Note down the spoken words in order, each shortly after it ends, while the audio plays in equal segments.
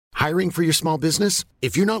Hiring for your small business?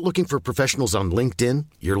 If you're not looking for professionals on LinkedIn,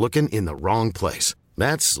 you're looking in the wrong place.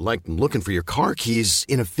 That's like looking for your car keys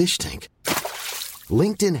in a fish tank.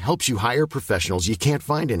 LinkedIn helps you hire professionals you can't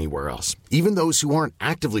find anywhere else, even those who aren't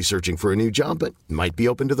actively searching for a new job but might be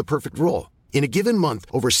open to the perfect role. In a given month,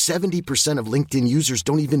 over 70% of LinkedIn users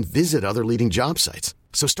don't even visit other leading job sites.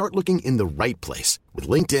 So start looking in the right place. With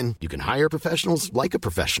LinkedIn, you can hire professionals like a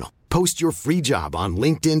professional. Post your free job on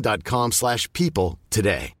linkedin.com/people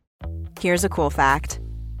today. Here's a cool fact.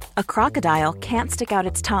 A crocodile can't stick out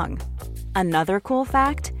its tongue. Another cool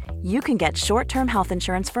fact, you can get short-term health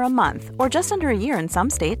insurance for a month or just under a year in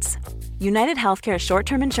some states. United Healthcare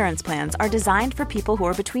short-term insurance plans are designed for people who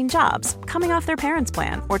are between jobs, coming off their parents'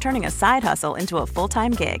 plan, or turning a side hustle into a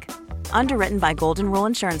full-time gig. Underwritten by Golden Rule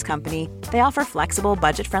Insurance Company, they offer flexible,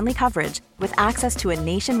 budget-friendly coverage with access to a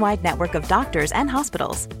nationwide network of doctors and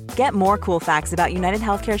hospitals. Get more cool facts about United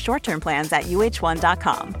Healthcare short-term plans at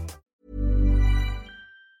uh1.com.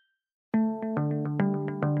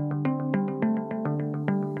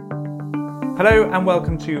 Hello and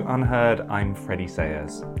welcome to Unheard. I'm Freddie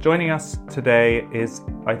Sayers. Joining us today is,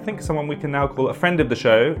 I think, someone we can now call a friend of the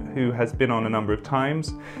show who has been on a number of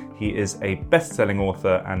times. He is a best-selling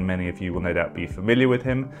author and many of you will no doubt be familiar with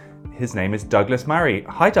him. His name is Douglas Murray.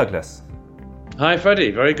 Hi, Douglas. Hi,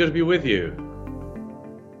 Freddie. Very good to be with you.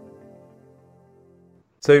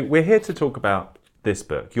 So we're here to talk about this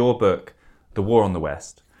book, your book, The War on the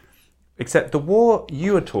West. Except the war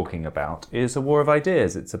you are talking about is a war of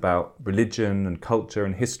ideas. It's about religion and culture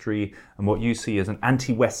and history and what you see as an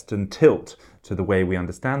anti-Western tilt to the way we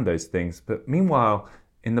understand those things. But meanwhile,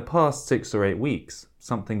 in the past 6 or 8 weeks,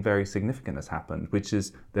 something very significant has happened, which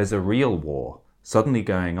is there's a real war suddenly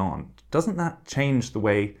going on. Doesn't that change the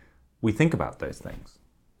way we think about those things?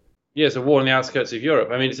 Yes, a war on the outskirts of Europe.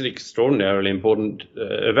 I mean, it's an extraordinarily important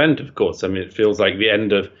event, of course. I mean, it feels like the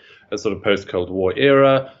end of a sort of post-Cold War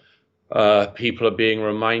era. People are being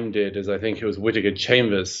reminded, as I think it was Whittaker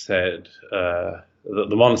Chambers said, that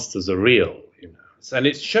the monsters are real. You know? And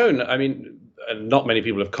it's shown, I mean, not many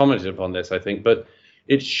people have commented upon this, I think, but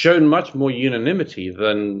it's shown much more unanimity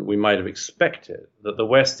than we might have expected, that the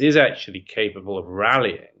West is actually capable of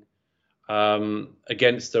rallying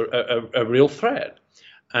against a real threat.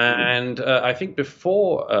 And I think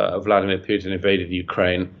before Vladimir Putin invaded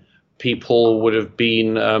Ukraine, people would have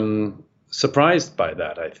been surprised by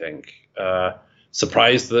that, I think.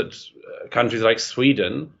 Surprised that countries like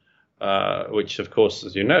Sweden, which, of course,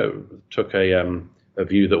 as you know, took a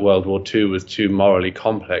view that World War II was too morally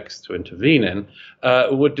complex to intervene in,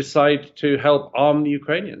 would decide to help arm the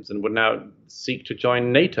Ukrainians and would now seek to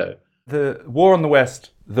join NATO. The war on the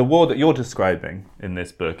West, the war that you're describing in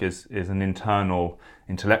this book is an internal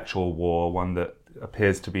intellectual war, one that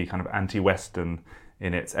appears to be kind of anti-Western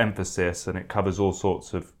in its emphasis, and it covers all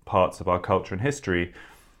sorts of parts of our culture and history.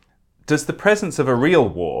 Does the presence of a real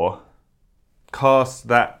war cast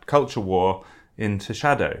that culture war into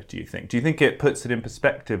shadow, do you think? Do you think it puts it in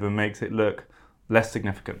perspective and makes it look less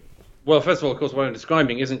significant? Well, first of all, of course, what I'm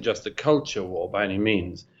describing isn't just a culture war by any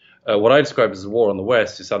means. What I describe as a war on the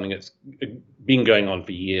West is something that's been going on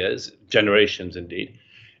for years, generations indeed.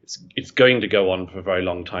 It's going to go on for a very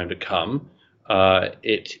long time to come.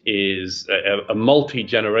 It is a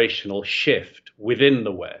multi-generational shift within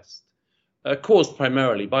the West, caused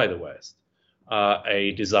primarily by the West,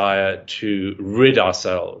 a desire to rid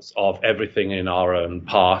ourselves of everything in our own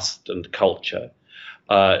past and culture,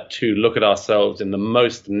 to look at ourselves in the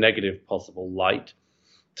most negative possible light,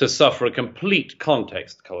 to suffer a complete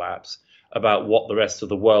context collapse about what the rest of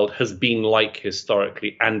the world has been like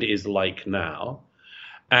historically and is like now.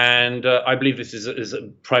 And I believe this is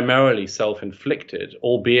primarily self-inflicted,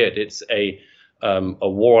 albeit it's a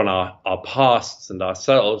war on our pasts and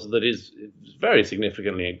ourselves that is very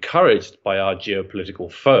significantly encouraged by our geopolitical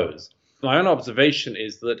foes. My own observation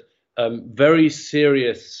is that very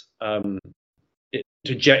serious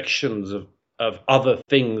interjections of other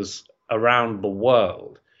things around the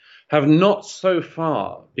world have not so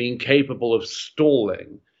far been capable of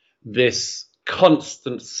stalling this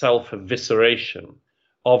constant self-evisceration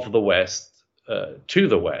of the West to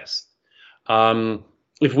the West.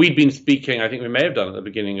 If we'd been speaking, I think we may have done at the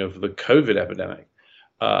beginning of the COVID epidemic,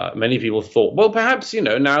 many people thought, well, perhaps,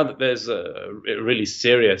 now that there's a really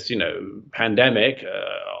serious, pandemic,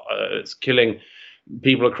 it's killing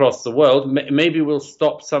people across the world, maybe we'll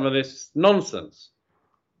stop some of this nonsense.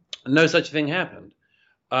 No such thing happened.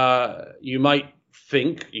 You might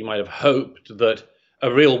have hoped that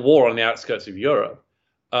a real war on the outskirts of Europe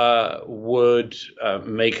would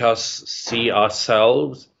make us see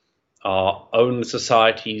ourselves, our own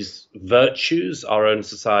society's virtues, our own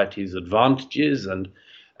society's advantages, and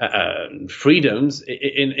freedoms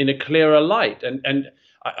in a clearer light. And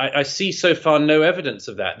I see so far no evidence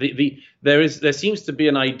of that. There seems to be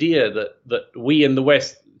an idea that we in the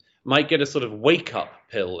West might get a sort of wake-up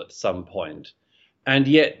pill at some point, and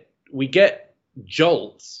yet we get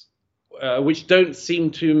jolts which don't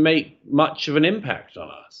seem to make much of an impact on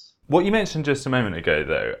us. What you mentioned just a moment ago,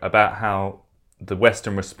 though, about how the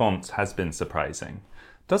Western response has been surprising,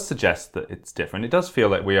 does suggest that it's different. It does feel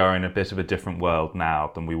like we are in a bit of a different world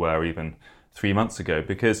now than we were even 3 months ago,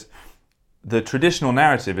 because the traditional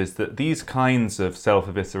narrative is that these kinds of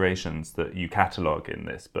self-eviscerations that you catalogue in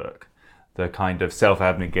this book, the kind of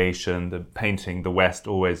self-abnegation, the painting the West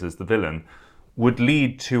always as the villain, would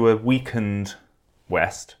lead to a weakened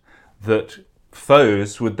West that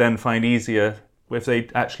foes would then find easier if they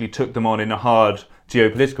actually took them on in a hard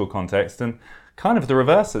geopolitical context. And kind of the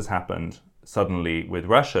reverse has happened suddenly with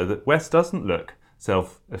Russia, that West doesn't look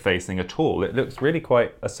self-effacing at all. It looks really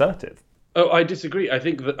quite assertive. Oh, I disagree. I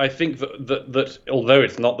think that although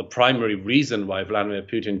it's not the primary reason why Vladimir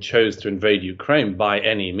Putin chose to invade Ukraine by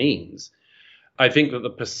any means, I think that the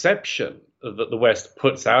perception that the West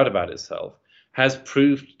puts out about itself has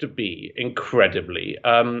proved to be incredibly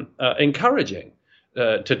encouraging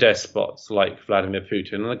to despots like Vladimir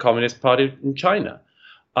Putin and the Communist Party in China.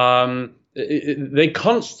 They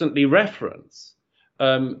constantly reference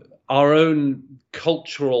our own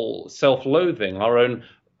cultural self-loathing, our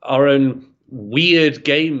own weird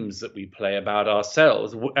games that we play about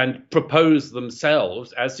ourselves, and propose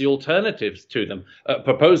themselves as the alternatives to them. A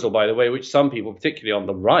proposal, by the way, which some people, particularly on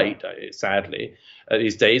the right, sadly,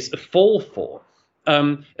 these days, fall for.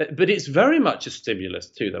 But it's very much a stimulus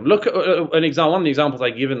to them. Look at an example. One of the examples I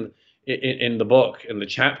give in the book, in the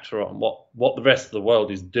chapter on what the rest of the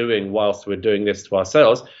world is doing whilst we're doing this to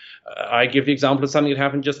ourselves. I give the example of something that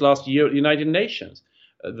happened just last year at the United Nations.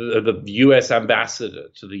 The US ambassador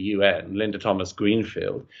to the UN, Linda Thomas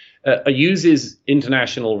Greenfield, uses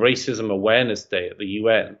International Racism Awareness Day at the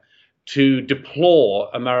UN to deplore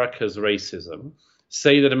America's racism,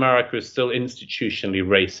 say that America is still institutionally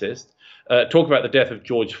racist, talk about the death of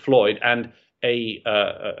George Floyd and a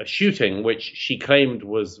shooting which she claimed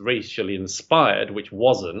was racially inspired, which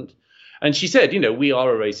wasn't. And she said, we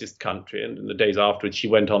are a racist country. And in the days afterwards, she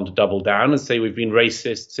went on to double down and say we've been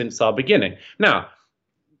racist since our beginning. Now,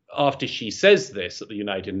 after she says this at the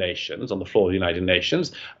United Nations, on the floor of the United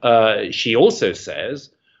Nations, she also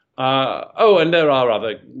says, and there are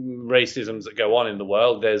other racisms that go on in the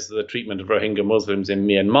world. There's the treatment of Rohingya Muslims in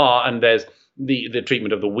Myanmar, and there's the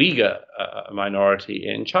treatment of the Uyghur minority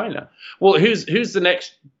in China. Well, who's the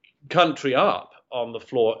next country up on the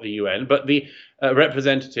floor at the UN but the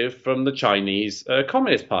representative from the Chinese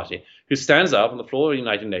Communist Party, who stands up on the floor of the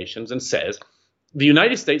United Nations and says, the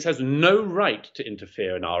United States has no right to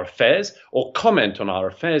interfere in our affairs or comment on our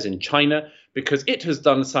affairs in China because it has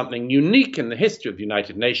done something unique in the history of the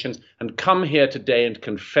United Nations and come here today and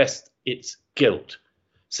confessed its guilt.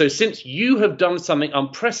 So since you have done something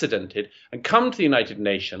unprecedented and come to the United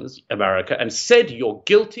Nations, America, and said you're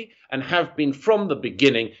guilty and have been from the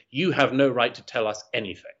beginning, you have no right to tell us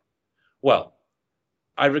anything. Well,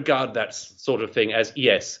 I regard that sort of thing as,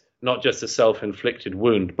 yes, not just a self-inflicted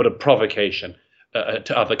wound, but a provocation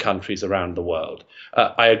to other countries around the world.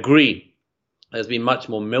 I agree, there's been much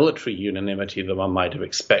more military unanimity than one might have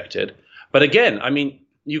expected. But again, I mean,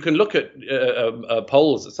 you can look at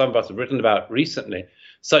polls that some of us have written about recently,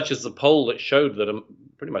 such as the poll that showed that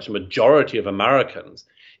pretty much a majority of Americans,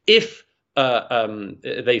 if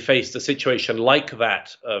they faced a situation like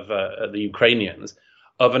that of the Ukrainians,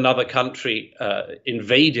 of another country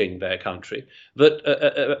invading their country,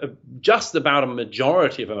 that just about a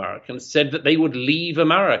majority of Americans said that they would leave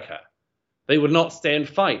America. They would not stay and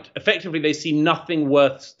fight. Effectively, they see nothing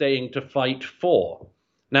worth staying to fight for.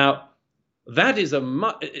 Now, that is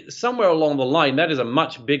somewhere along the line, that is a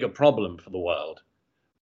much bigger problem for the world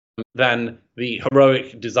than the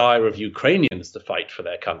heroic desire of Ukrainians to fight for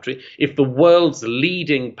their country. If the world's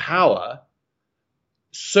leading power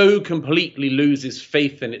so completely loses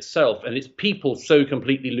faith in itself and its people so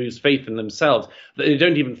completely lose faith in themselves that they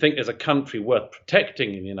don't even think there's a country worth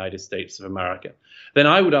protecting in the United States of America, then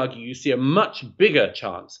I would argue you see a much bigger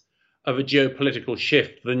chance of a geopolitical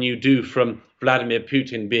shift than you do from Vladimir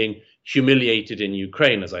Putin being humiliated in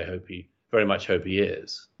Ukraine, as I very much hope he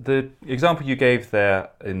is. The example you gave there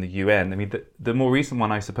in the UN, I mean, the more recent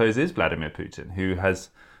one, I suppose, is Vladimir Putin, who has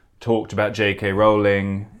talked about J.K.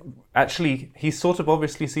 Rowling. Actually, he sort of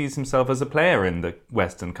obviously sees himself as a player in the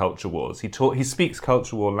Western culture wars. He speaks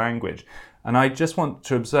culture war language. And I just want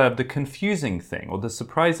to observe the confusing thing, or the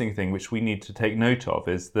surprising thing, which we need to take note of,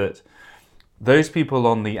 is that those people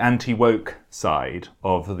on the anti-woke side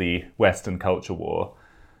of the Western culture war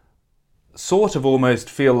sort of almost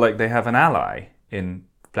feel like they have an ally in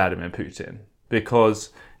Vladimir Putin,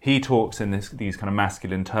 because he talks in these kind of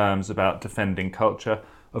masculine terms about defending culture.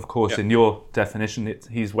 Of course, in your definition,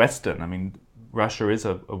 he's Western. I mean, Russia is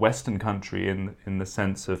a Western country in the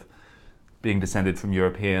sense of being descended from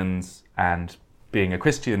Europeans and being a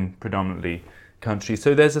Christian predominantly country.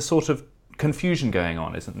 So there's a sort of confusion going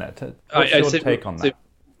on, isn't there? What's your take on that?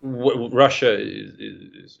 Russia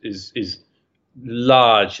is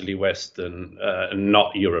largely Western,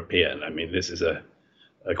 not European. I mean, this is a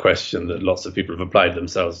question that lots of people have applied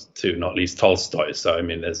themselves to, not least Tolstoy. So, I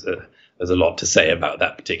mean, there's a lot to say about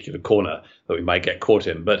that particular corner that we might get caught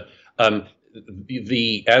in. But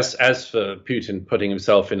as for Putin putting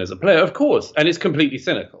himself in as a player, of course, and it's completely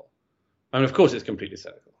cynical. And of course, it's completely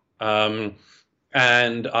cynical.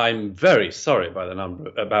 And I'm very sorry about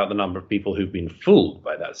the number of people who've been fooled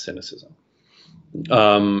by that cynicism.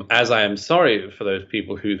 As I am sorry for those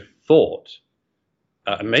people who thought,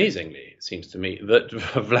 amazingly, it seems to me, that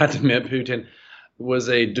Vladimir Putin was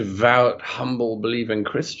a devout, humble, believing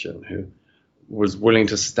Christian who was willing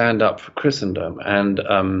to stand up for Christendom. And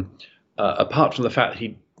apart from the fact that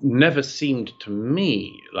he never seemed to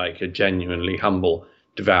me like a genuinely humble,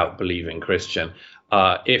 devout, believing Christian,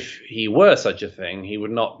 if he were such a thing, he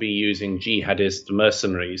would not be using jihadist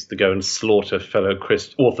mercenaries to go and slaughter fellow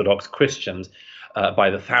Orthodox Christians by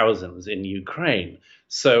the thousands in Ukraine.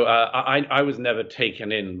 So I was never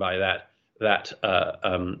taken in by that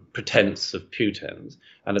pretense of Putin's.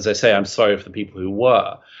 And as I say, I'm sorry for the people who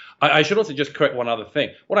were. I should also just correct one other thing.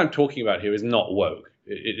 What I'm talking about here is not woke.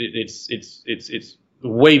 It's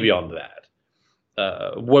way beyond that.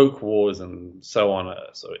 Woke wars and so on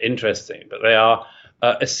are sort of interesting, but they are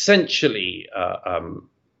essentially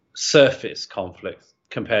surface conflicts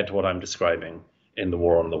compared to what I'm describing in the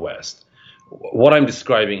War on the West. What I'm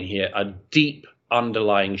describing here are deep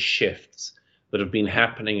underlying shifts that have been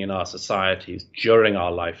happening in our societies during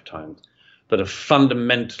our lifetimes that have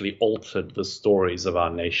fundamentally altered the stories of our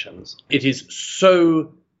nations. It is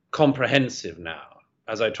so comprehensive now,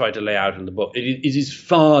 as I try to lay out in the book. It is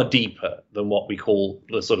far deeper than what we call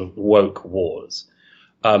the sort of woke wars.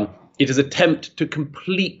 It is an attempt to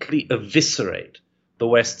completely eviscerate the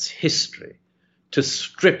West's history, to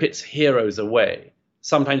strip its heroes away,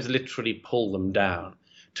 sometimes literally pull them down,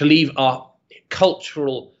 to leave our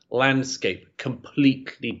cultural landscape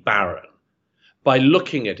completely barren by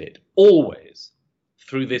looking at it always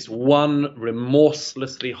through this one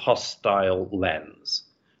remorselessly hostile lens,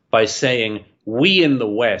 by saying we in the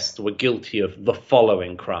West were guilty of the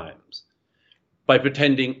following crimes, by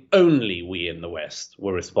pretending only we in the West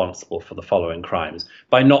were responsible for the following crimes,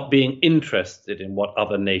 by not being interested in what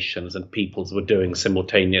other nations and peoples were doing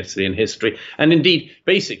simultaneously in history, and indeed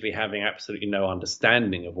basically having absolutely no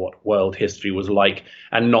understanding of what world history was like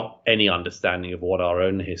and not any understanding of what our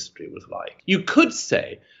own history was like. You could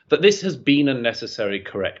say that this has been a necessary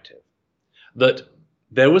corrective, that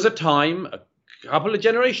there was a time, a couple of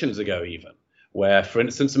generations ago even, where, for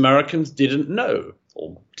instance, Americans didn't know,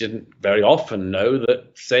 or didn't very often know,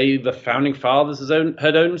 that, say, the founding fathers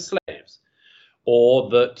had owned slaves, or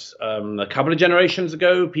that a couple of generations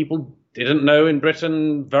ago, people didn't know in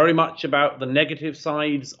Britain very much about the negative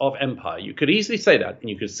sides of empire. You could easily say that, and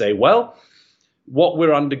you could say, well, what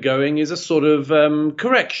we're undergoing is a sort of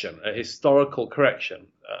correction, a historical correction,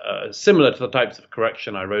 similar to the types of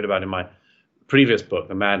correction I wrote about in my previous book,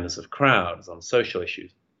 The Madness of Crowds, on social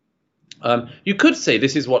issues. You could say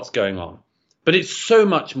this is what's going on, but it's so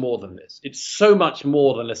much more than this. It's so much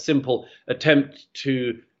more than a simple attempt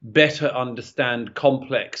to better understand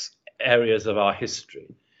complex areas of our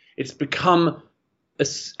history. It's become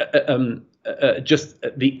just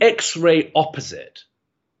the X-ray opposite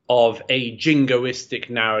of a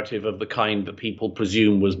jingoistic narrative of the kind that people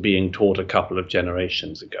presume was being taught a couple of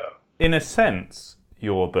generations ago. In a sense,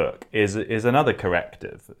 your book is another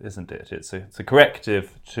corrective, isn't it? It's a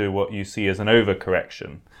corrective to what you see as an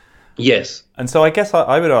overcorrection. Yes. And so I guess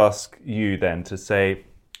I would ask you then to say,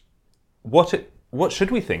 what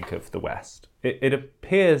should we think of the West? It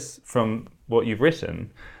appears from what you've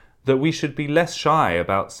written that we should be less shy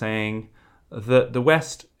about saying that the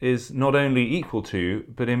West is not only equal to,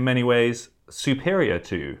 but in many ways superior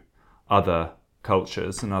to other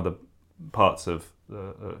cultures and other parts of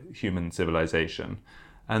human civilization.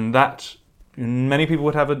 And that many people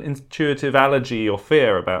would have an intuitive allergy or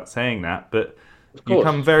fear about saying that, but you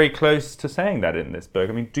come very close to saying that in this book.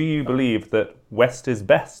 I mean, do you believe that West is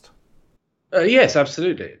best? Yes,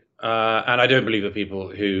 absolutely. And I don't believe the people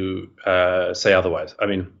who say otherwise. I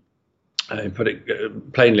mean, put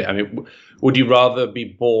it plainly, I mean, would you rather be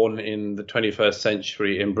born in the 21st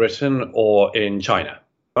century in Britain or in China?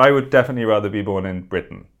 I would definitely rather be born in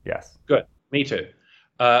Britain, yes. Good, me too.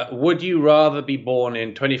 Would you rather be born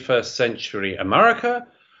in 21st century America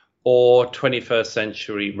or 21st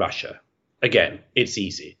century Russia? Again, it's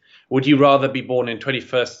easy. Would you rather be born in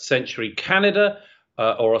 21st century Canada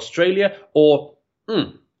or Australia or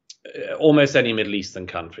almost any Middle Eastern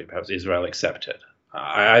country, perhaps Israel accepted?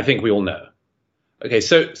 I think we all know. Okay,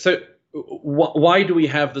 so why do we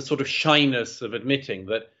have the sort of shyness of admitting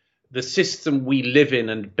that the system we live in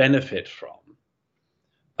and benefit from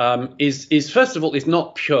is first of all, is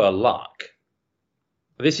not pure luck.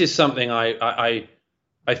 This is something I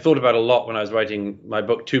thought about a lot when I was writing my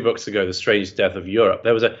book 2 books ago, The Strange Death of Europe.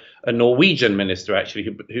 There was a Norwegian minister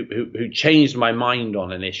actually who changed my mind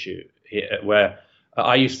on an issue here, where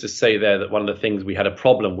I used to say there that one of the things we had a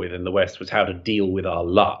problem with in the West was how to deal with our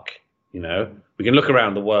luck. You know, we can look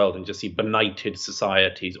around the world and just see benighted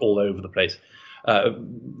societies all over the place.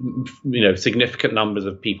 Significant numbers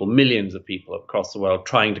of people, millions of people across the world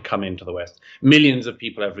trying to come into the West. Millions of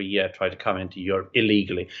people every year try to come into Europe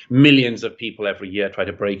illegally. Millions of people every year try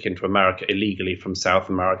to break into America illegally from South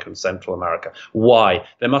America and Central America. Why?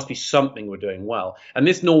 There must be something we're doing well. And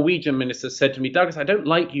this Norwegian minister said to me, Douglas, I don't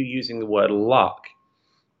like you using the word luck.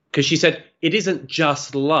 Because she said, it isn't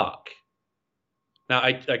just luck. Now,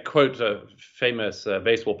 I quote a famous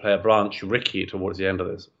baseball player, Branch Rickey, towards the end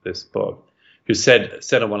of this book, who said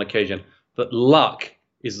on one occasion that luck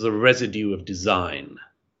is the residue of design.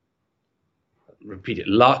 Repeat it.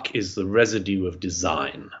 Luck is the residue of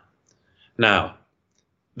design. Now,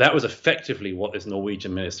 that was effectively what this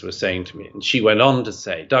Norwegian minister was saying to me. And she went on to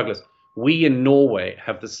say, Douglas, we in Norway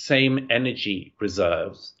have the same energy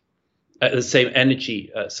reserves, the same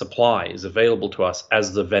energy supplies available to us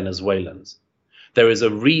as the Venezuelans. There is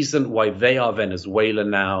a reason why they are Venezuela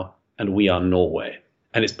now and we are Norway.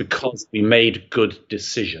 And it's because we made good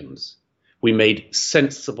decisions. We made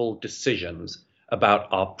sensible decisions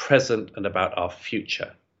about our present and about our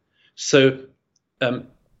future. So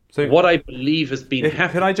what I believe has been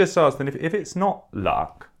happening... Can I just ask then, if it's not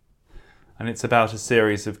luck, and it's about a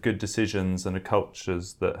series of good decisions and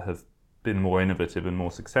cultures that have been more innovative and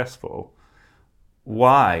more successful,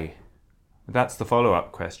 why? That's the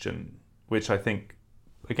follow-up question, which I think,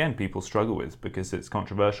 again, people struggle with because it's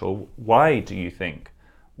controversial. Why do you think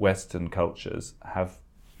Western cultures have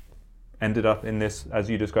ended up in this, as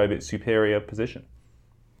you describe it, superior position?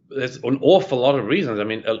 There's an awful lot of reasons. I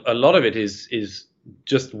mean, a lot of it is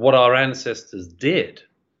just what our ancestors did,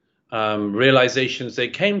 realizations they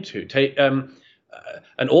came to.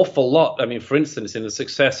 An awful lot, I mean, for instance, in the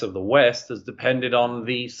success of the West has depended on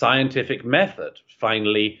the scientific method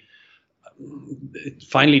finally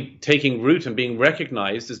taking root and being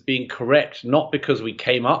recognized as being correct, not because we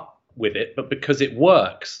came up with it, but because it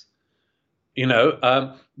works. You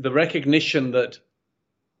know, the recognition that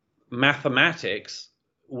mathematics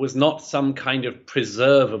was not some kind of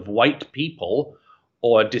preserve of white people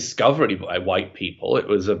or a discovery by white people. It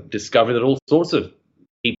was a discovery that all sorts of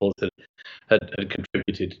people had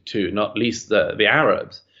contributed to, not least the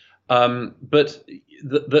Arabs. But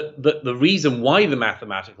the reason why the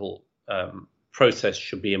mathematical process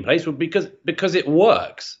should be in place was because it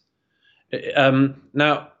works.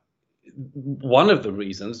 Now, one of the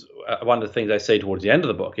reasons, one of the things I say towards the end of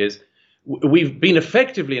the book is we've been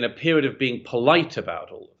effectively in a period of being polite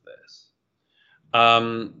about all of this.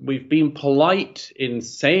 We've been polite in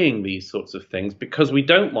saying these sorts of things because we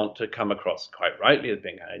don't want to come across, quite rightly, as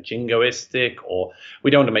being jingoistic, or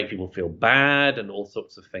we don't want to make people feel bad and all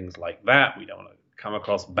sorts of things like that. We don't want to come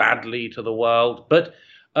across badly to the world. But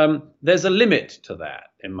there's a limit to that,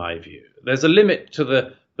 in my view. There's a limit to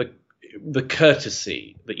the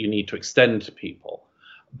courtesy that you need to extend to people.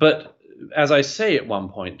 But as I say at one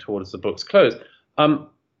point towards the book's close,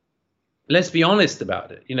 let's be honest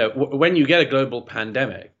about it. You know, when you get a global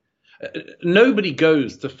pandemic, nobody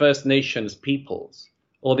goes to First Nations peoples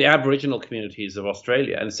or the Aboriginal communities of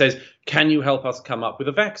Australia and says, can you help us come up with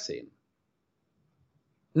a vaccine?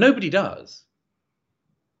 Nobody does.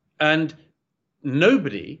 And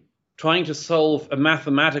nobody trying to solve a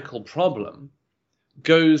mathematical problem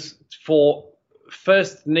goes for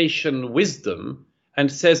First Nation wisdom and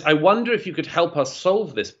says, I wonder if you could help us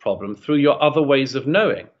solve this problem through your other ways of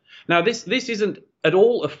knowing. Now, this isn't at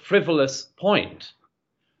all a frivolous point.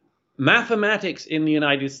 Mathematics in the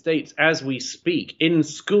United States, as we speak, in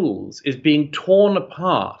schools, is being torn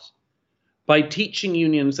apart by teaching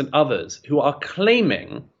unions and others who are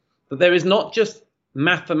claiming that there is not just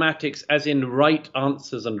mathematics as in right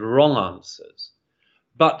answers and wrong answers,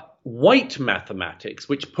 but white mathematics,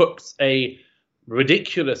 which puts a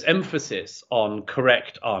ridiculous emphasis on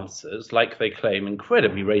correct answers, like they claim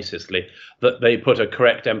incredibly racistly that they put a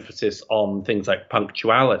correct emphasis on things like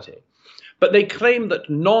punctuality. But they claim that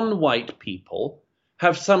non-white people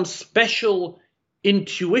have some special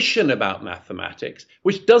intuition about mathematics,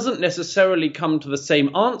 which doesn't necessarily come to the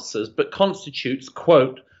same answers, but constitutes,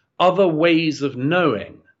 quote, other ways of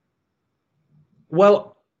knowing.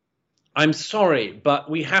 Well, I'm sorry, but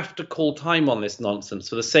we have to call time on this nonsense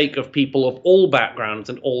for the sake of people of all backgrounds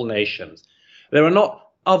and all nations. There are not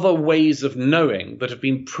other ways of knowing that have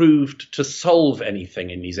been proved to solve anything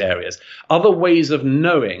in these areas. Other ways of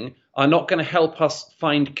knowing are not going to help us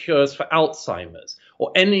find cures for Alzheimer's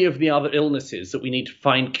or any of the other illnesses that we need to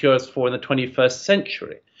find cures for in the 21st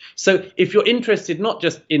century. So if you're interested not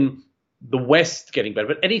just in the West getting better,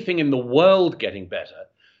 but anything in the world getting better,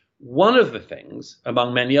 one of the things,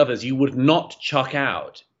 among many others, you would not chuck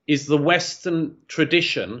out is the Western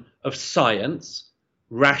tradition of science,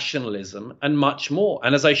 rationalism, and much more.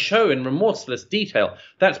 And as I show in remorseless detail,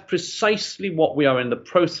 that's precisely what we are in the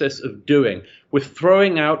process of doing. We're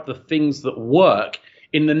throwing out the things that work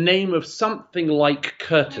in the name of something like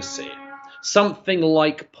courtesy, something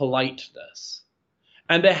like politeness.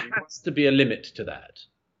 And there has to be a limit to that.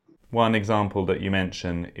 One example that you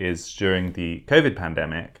mention is during the COVID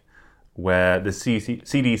pandemic, where the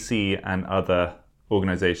CDC and other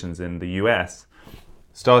organizations in the US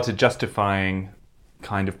started justifying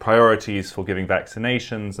kind of priorities for giving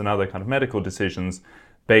vaccinations and other kind of medical decisions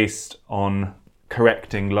based on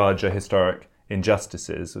correcting larger historic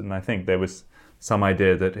injustices. And I think there was some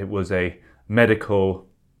idea that it was a medical,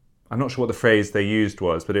 I'm not sure what the phrase they used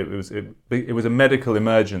was, but it was a medical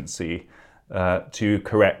emergency to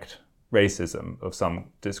correct racism of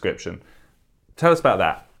some description. Tell us about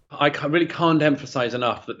that. I really can't emphasize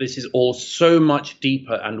enough that this is all so much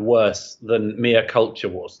deeper and worse than mere culture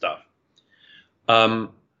war stuff.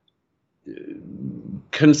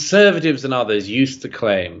 Conservatives and others used to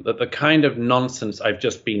claim that the kind of nonsense I've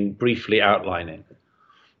just been briefly outlining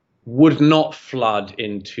would not flood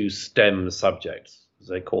into STEM subjects, as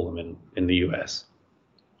they call them in the US.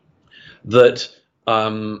 That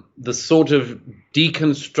the sort of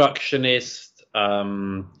deconstructionist,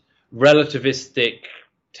 relativistic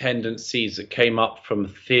tendencies that came up from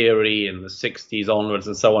theory in the 60s onwards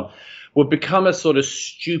and so on would become a sort of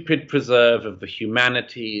stupid preserve of the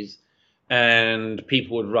humanities, and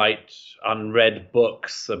people would write unread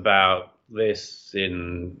books about this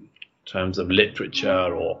in terms of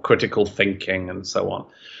literature or critical thinking and so on,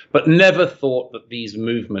 but never thought that these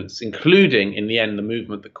movements, including in the end the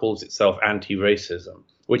movement that calls itself anti-racism,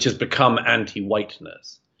 which has become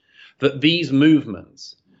anti-whiteness, that these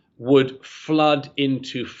movements would flood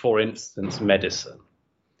into, for instance, medicine.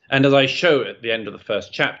 And as I show at the end of the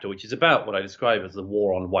first chapter, which is about what I describe as the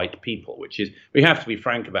war on white people, which is, we have to be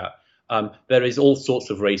frank about, there is all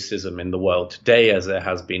sorts of racism in the world today, as there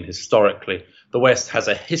has been historically. The West has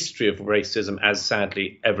a history of racism, as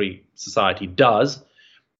sadly every society does.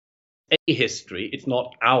 A history, it's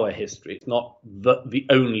not our history, it's not the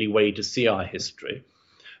only way to see our history.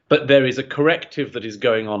 But there is a corrective that is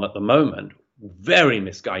going on at the moment, very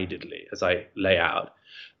misguidedly, as I lay out,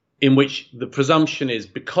 in which the presumption is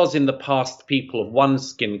because in the past people of one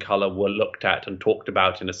skin color were looked at and talked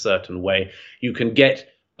about in a certain way, you can get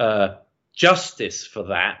justice for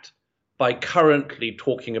that by currently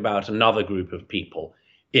talking about another group of people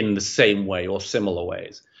in the same way or similar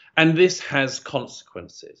ways. And this has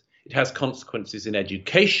consequences. It has consequences in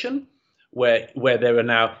education, where there are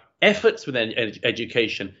now efforts within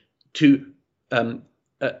education to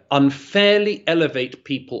unfairly elevate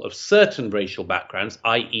people of certain racial backgrounds,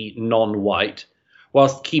 i.e. non-white,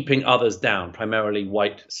 whilst keeping others down, primarily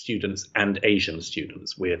white students and Asian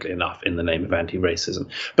students, weirdly enough, in the name of anti-racism.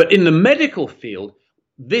 But in the medical field,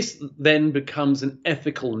 this then becomes an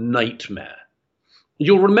ethical nightmare.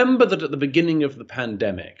 You'll remember that at the beginning of the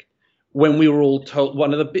pandemic, when we were all told,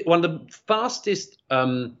 one of the fastest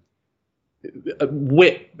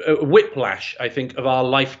whiplash, I think, of our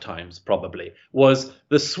lifetimes probably, was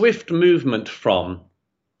the swift movement from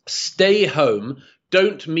stay home,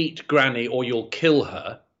 don't meet granny or you'll kill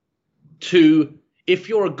her, to if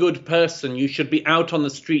you're a good person, you should be out on the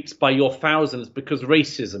streets by your thousands because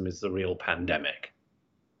racism is the real pandemic.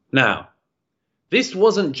 Now, this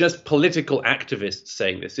wasn't just political activists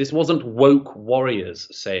saying this. This wasn't woke warriors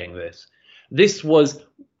saying this. This was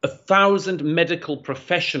 1,000 medical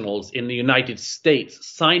professionals in the United States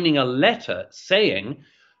signing a letter saying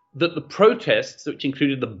that the protests, which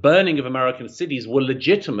included the burning of American cities, were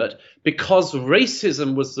legitimate because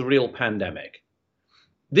racism was the real pandemic.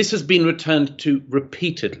 This has been returned to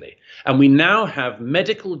repeatedly. And we now have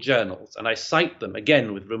medical journals, and I cite them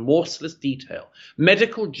again with remorseless detail,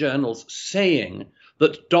 medical journals saying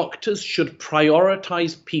that doctors should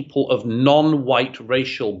prioritize people of non-white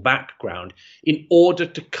racial background in order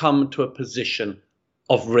to come to a position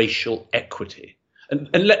of racial equity. And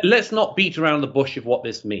let's not beat around the bush of what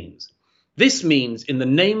this means. This means, in the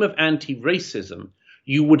name of anti-racism,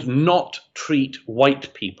 you would not treat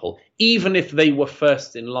white people, even if they were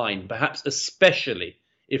first in line, perhaps especially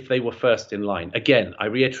if they were first in line. Again, I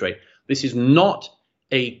reiterate, this is not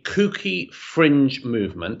a kooky fringe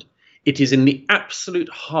movement. It is in the absolute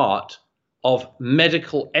heart of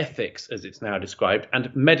medical ethics, as it's now described,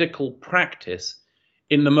 and medical practice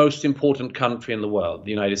in the most important country in the world,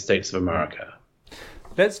 the United States of America.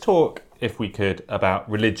 Let's talk, if we could, about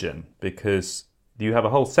religion, because you have a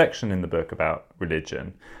whole section in the book about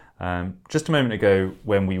religion. Just a moment ago,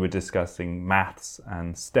 when we were discussing maths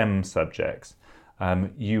and STEM subjects,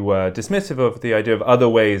 you were dismissive of the idea of other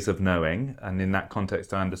ways of knowing, and in that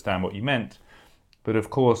context I understand what you meant. But of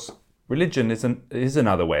course, religion is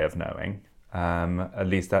another way of knowing. At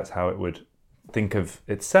least that's how it would think of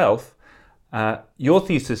itself. Your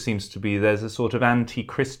thesis seems to be there's a sort of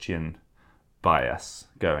anti-Christian bias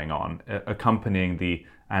going on, accompanying the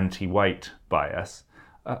anti-white bias.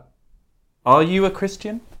 Are you a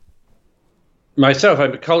Christian? Myself,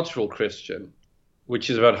 I'm a cultural Christian, which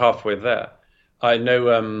is about halfway there. I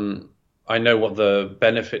know what the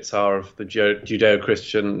benefits are of the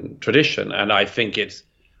Judeo-Christian tradition, and I think it's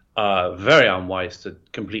very unwise to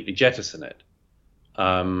completely jettison it.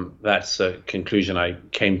 That's a conclusion I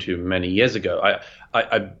came to many years ago.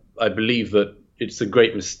 I believe that it's a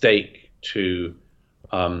great mistake to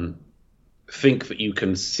think that you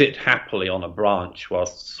can sit happily on a branch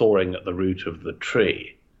whilst soaring at the root of the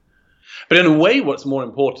tree. But in a way, what's more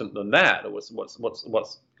important than that, or what's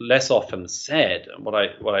less often said, and what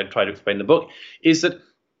I try to explain in the book, is that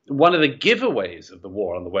one of the giveaways of the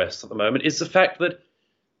war on the West at the moment is the fact that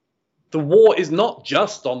the war is not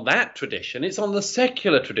just on that tradition, it's on the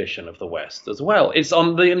secular tradition of the West as well. It's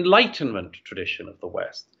on the Enlightenment tradition of the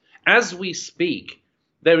West. As we speak,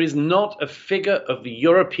 there is not a figure of the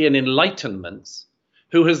European Enlightenments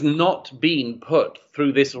who has not been put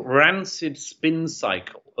through this rancid spin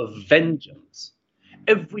cycle of vengeance.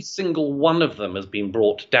 Every single one of them has been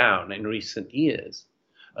brought down in recent years.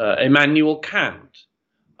 Immanuel Kant,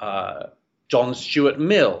 John Stuart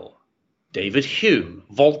Mill, David Hume,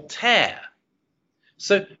 Voltaire.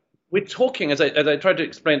 So we're talking, as I tried to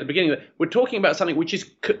explain at the beginning, we're talking about something which is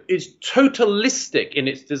totalistic in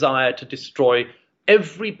its desire to destroy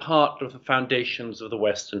every part of the foundations of the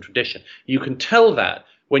Western tradition. You can tell that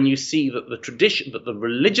when you see that the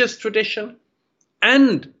religious tradition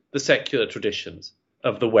and the secular traditions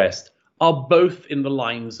of the West are both in the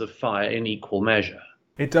lines of fire in equal measure.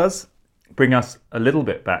 It does bring us a little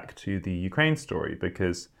bit back to the Ukraine story,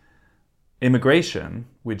 because immigration,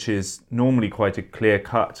 which is normally quite a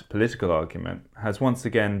clear-cut political argument, has once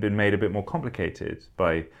again been made a bit more complicated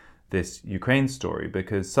by this Ukraine story,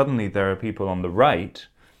 because suddenly there are people on the right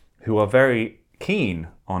who are very keen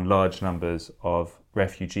on large numbers of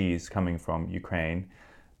refugees coming from Ukraine,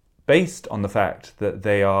 based on the fact that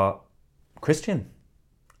they are Christian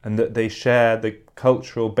and that they share the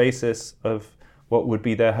cultural basis of what would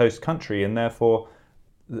be their host country, and therefore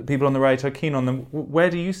the people on the right are keen on them. Where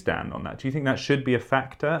do you stand on that? Do you think that should be a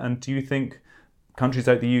factor? And do you think countries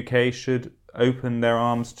like the UK should open their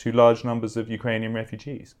arms to large numbers of Ukrainian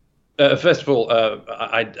refugees? First of all,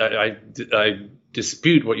 I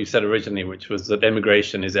dispute what you said originally, which was that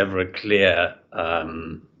immigration is ever a clear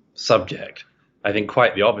subject. I think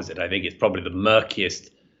quite the opposite. I think it's probably the murkiest,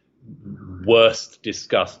 worst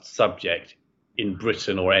discussed subject in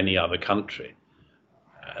Britain or any other country.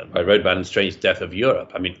 I wrote about The Strange Death of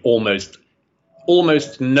Europe. I mean, almost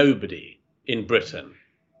nobody in Britain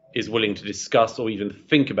is willing to discuss or even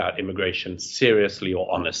think about immigration seriously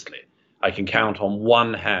or honestly. I can count on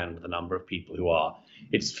one hand the number of people who are.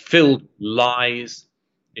 It's filled with lies,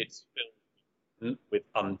 it's filled with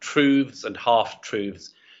untruths and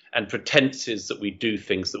half-truths and pretenses that we do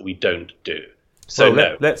things that we don't do. So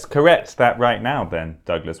well, let's correct that right now then,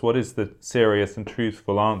 Douglas. What is the serious and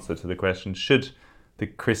truthful answer to the question, should the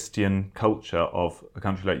Christian culture of a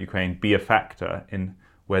country like Ukraine be a factor in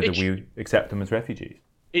whether we accept them as refugees?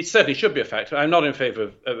 It certainly should be a factor. I'm not in favour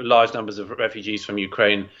of large numbers of refugees from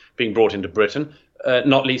Ukraine being brought into Britain,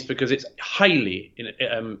 not least because it's highly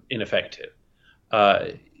ineffective.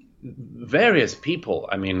 Various people,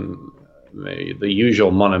 I mean, the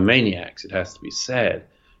usual monomaniacs, it has to be said,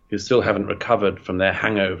 who still haven't recovered from their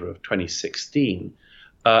hangover of 2016,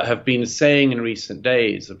 have been saying in recent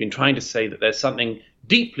days, have been trying to say that there's something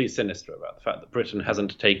deeply sinister about the fact that Britain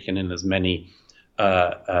hasn't taken in as many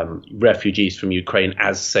refugees from Ukraine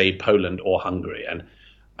as, say, Poland or Hungary. And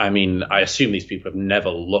I mean, I assume these people have never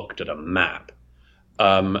looked at a map.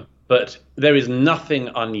 But there is nothing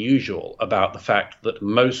unusual about the fact that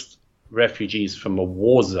most refugees from a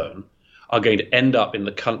war zone are going to end up in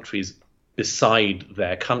the countries beside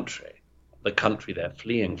their country, the country they're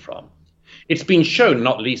fleeing from. It's been shown,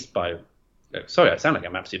 not least by, sorry, I sound like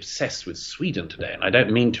I'm absolutely obsessed with Sweden today, and I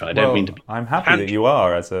don't mean to. I don't mean to be. I'm happy that you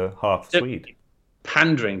are, as a half Swede.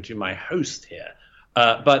 Pandering to my host here.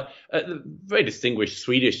 But a very distinguished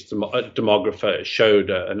Swedish demographer showed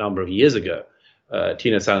a number of years ago,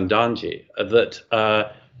 Tina Salandanji,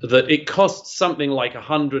 that it costs something like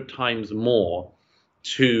 100 times more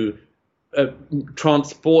to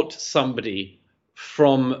transport somebody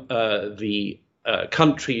from the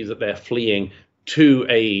country that they're fleeing to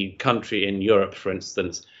a country in Europe, for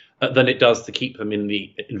instance, than it does to keep them in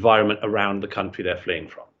the environment around the country they're fleeing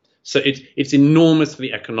from. So it's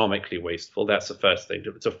enormously economically wasteful. That's the first thing.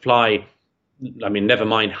 To fly, I mean, never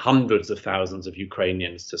mind hundreds of thousands of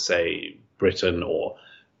Ukrainians to, say, Britain or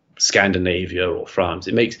Scandinavia or France.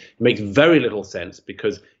 It makes very little sense,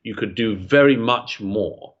 because you could do very much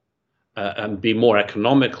more and be more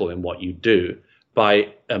economical in what you do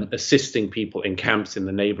by assisting people in camps in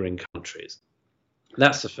the neighboring countries.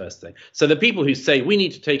 That's the first thing. So the people who say we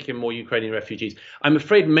need to take in more Ukrainian refugees, I'm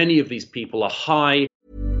afraid many of these people are high.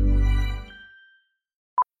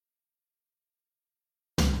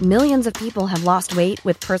 Millions of people have lost weight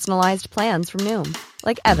with personalized plans from Noom.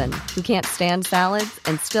 Like Evan, who can't stand salads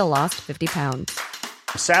and still lost 50 pounds.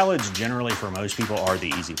 Salads generally for most people are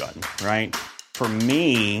the easy button, right? For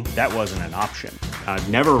me, that wasn't an option. I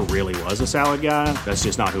never really was a salad guy. That's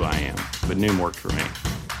just not who I am. But Noom worked for me.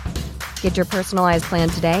 Get your personalized plan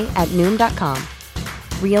today at Noom.com.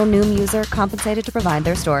 Real Noom user compensated to provide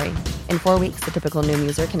their story. In 4 weeks, the typical Noom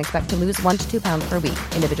user can expect to lose 1 to 2 pounds per week.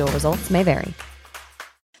 Individual results may vary.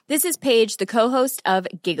 This is Paige, the co-host of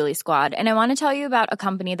Giggly Squad, and I want to tell you about a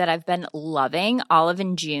company that I've been loving, Olive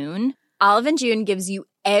 & June. Olive & June gives you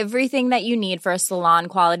everything that you need for a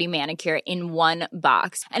salon-quality manicure in one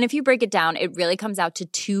box. And if you break it down, it really comes out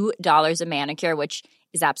to $2 a manicure, which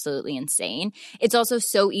is absolutely insane. It's also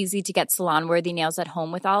so easy to get salon-worthy nails at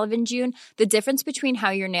home with Olive & June. The difference between how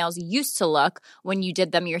your nails used to look when you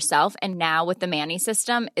did them yourself and now with the Mani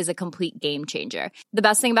system is a complete game changer. The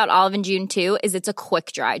best thing about Olive & June, too, is it's a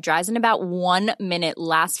quick dry. Dries in about 1 minute,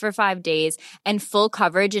 lasts for 5 days, and full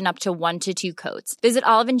coverage in up to 1 to 2 coats. Visit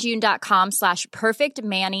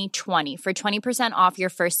oliveandjune.com/perfectmani20 for 20% off your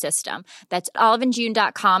first system. That's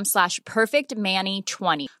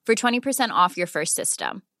oliveandjune.com/perfectmani20 for 20% off your first system.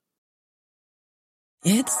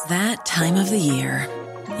 It's that time of the year.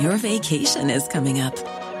 Your vacation is coming up.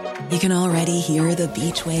 You can already hear the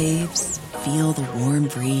beach waves, feel the warm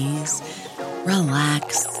breeze,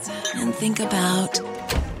 relax, and think about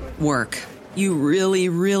work. You really,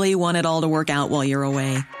 really want it all to work out while you're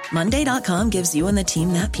away. Monday.com gives you and the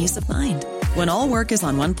team that peace of mind. When all work is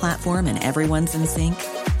on one platform and everyone's in sync,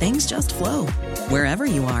 things just flow. Wherever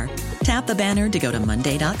you are, tap the banner to go to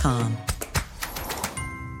Monday.com.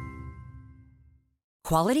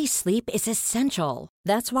 Quality sleep is essential.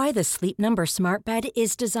 That's why the Sleep Number Smart Bed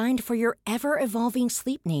is designed for your ever-evolving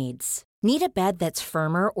sleep needs. Need a bed that's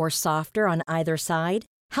firmer or softer on either side?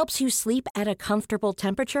 Helps you sleep at a comfortable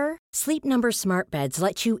temperature? Sleep Number Smart Beds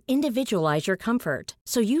let you individualize your comfort,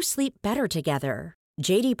 so you sleep better together.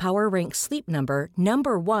 J.D. Power ranks Sleep Number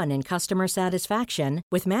number 1 in customer satisfaction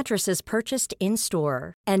with mattresses purchased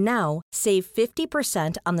in-store. And now, save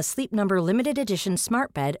 50% on the Sleep Number Limited Edition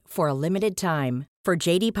Smart Bed for a limited time. For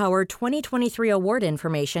J.D. Power 2023 award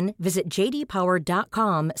information, visit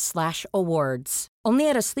jdpower.com/awards. Only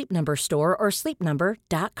at a Sleep Number store or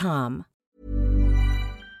sleepnumber.com.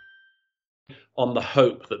 On the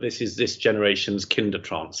hope that this is this generation's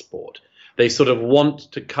Kindertransport, they sort of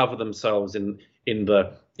want to cover themselves in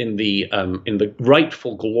the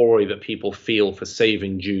rightful glory that people feel for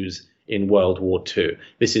saving Jews in World War II.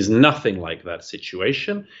 This is nothing like that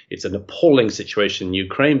situation. It's an appalling situation in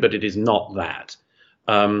Ukraine, but it is not that.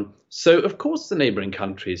 So, of course, the neighboring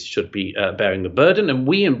countries should be bearing the burden, and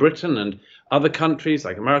we in Britain and other countries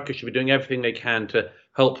like America should be doing everything they can to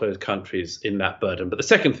help those countries in that burden. But the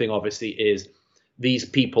second thing, obviously, is these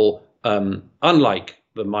people, unlike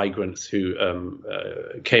the migrants who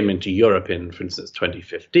came into Europe in, for instance,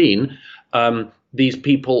 2015, these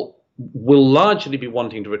people will largely be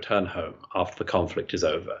wanting to return home after the conflict is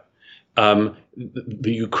over. The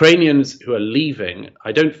Ukrainians who are leaving,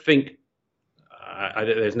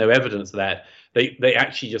 there's no evidence that they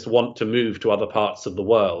actually just want to move to other parts of the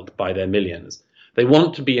world by their millions. They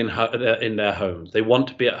want to be in their homes. They want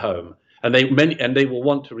to be at home, and they will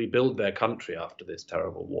want to rebuild their country after this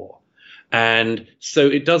terrible war. And so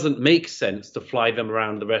it doesn't make sense to fly them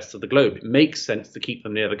around the rest of the globe. It makes sense to keep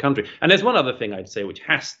them near the country. And there's one other thing I'd say which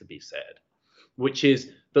has to be said, which is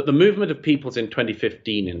that the movement of peoples in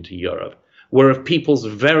 2015 into Europe were of peoples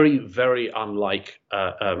very, very unlike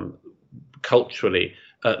culturally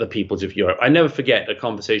the peoples of Europe. I never forget a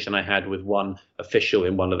conversation I had with one official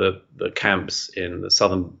in one of the camps in the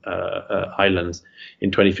southern islands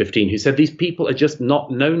in 2015 who said, these people are just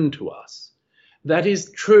not known to us. That is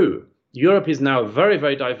true. Europe is now a very,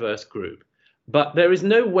 very diverse group, but there is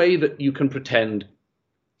no way that you can pretend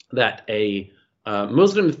that a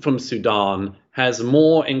Muslim from Sudan has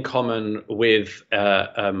more in common with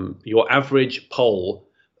your average Pole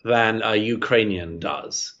than a Ukrainian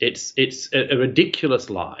does. It's a ridiculous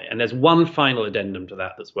lie. And there's one final addendum to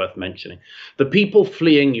that that's worth mentioning. The people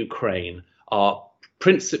fleeing Ukraine are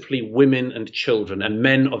principally women and children and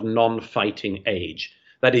men of non-fighting age.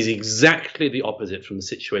 That is exactly the opposite from the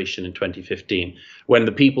situation in 2015, when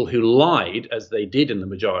the people who lied, as they did in the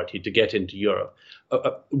majority, to get into Europe,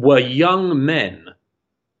 were young men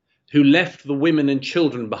who left the women and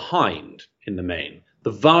children behind in the main.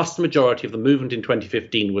 The vast majority of the movement in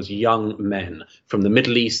 2015 was young men from the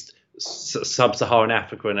Middle East, sub-Saharan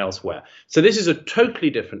Africa, and elsewhere. So this is a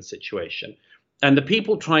totally different situation. And the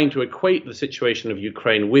people trying to equate the situation of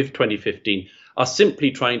Ukraine with 2015 are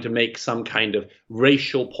simply trying to make some kind of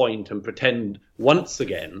racial point and pretend once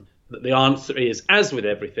again that the answer is, as with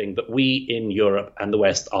everything, that we in Europe and the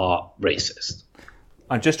West are racist.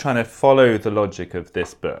 I'm just trying to follow the logic of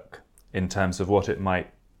this book in terms of what it might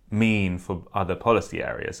mean for other policy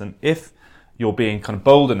areas. And if you're being kind of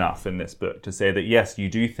bold enough in this book to say that, yes, you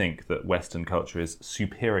do think that Western culture is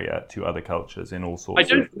superior to other cultures in all sorts of...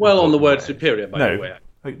 I don't dwell on the word superior, by the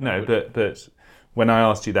way. No, but when I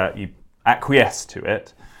asked you that, you acquiesced to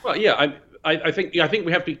it. Well, yeah, I think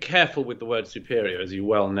we have to be careful with the word superior, as you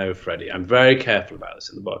well know, Freddie. I'm very careful about this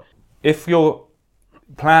in the book. If your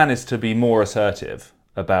plan is to be more assertive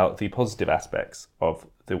about the positive aspects of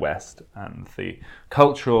the West and the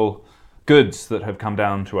cultural goods that have come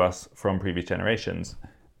down to us from previous generations,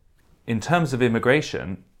 in terms of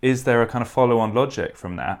immigration, is there a kind of follow-on logic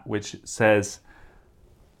from that which says,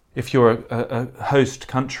 if you're a host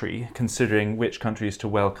country, considering which countries to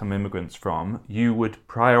welcome immigrants from, you would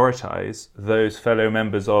prioritize those fellow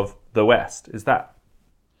members of the West? Is that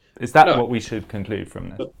what we should conclude from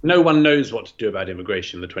this? No one knows what to do about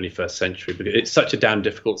immigration in the 21st century because it's such a damn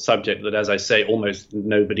difficult subject that, as I say, almost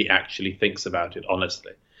nobody actually thinks about it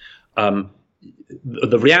honestly.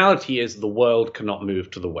 The reality is the world cannot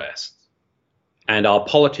move to the West, and our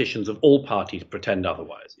politicians of all parties pretend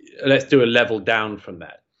otherwise. Let's do a level down from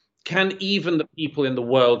that. Can even the people in the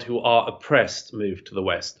world who are oppressed move to the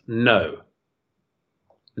West? No.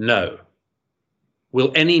 No.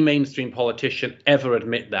 Will any mainstream politician ever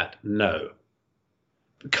admit that? No.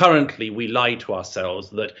 Currently, we lie to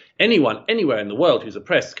ourselves that anyone, anywhere in the world who's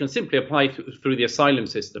oppressed can simply apply through the asylum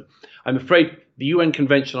system. I'm afraid the UN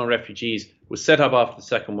Convention on Refugees was set up after the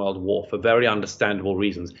Second World War for very understandable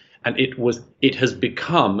reasons, and it has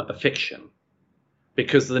become a fiction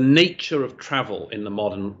because the nature of travel in the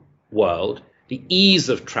modern world, the ease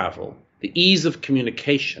of travel, the ease of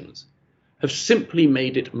communications, have simply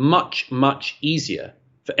made it much, much easier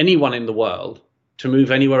for anyone in the world to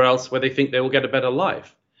move anywhere else where they think they will get a better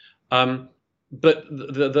life. But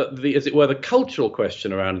the as it were, the cultural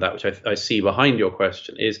question around that, which I see behind your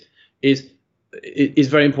question, is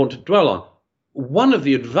very important to dwell on. One of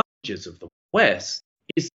the advantages of the West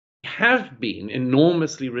is they have been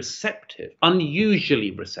enormously receptive,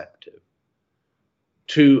 unusually receptive,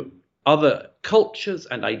 to other cultures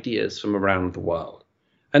and ideas from around the world.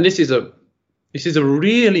 And this is a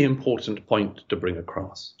really important point to bring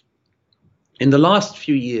across. In the last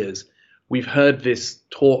few years, we've heard this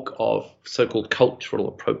talk of so-called cultural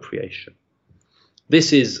appropriation.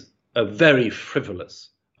 This is a very frivolous,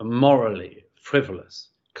 a morally frivolous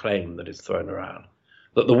claim that is thrown around,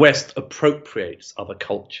 that the West appropriates other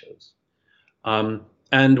cultures.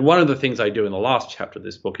 And one of the things I do in the last chapter of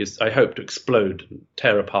this book is I hope to explode and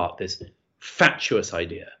tear apart this fatuous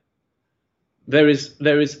idea. There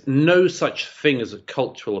is no such thing as a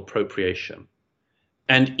cultural appropriation.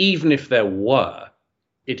 And even if there were,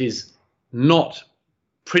 it is not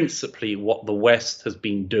principally what the West has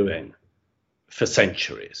been doing for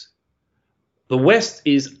centuries. The West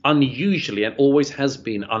is unusually, and always has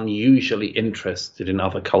been unusually, interested in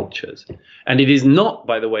other cultures. And it is not,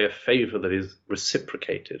 by the way, a favor that is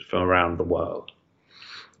reciprocated from around the world.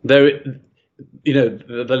 There,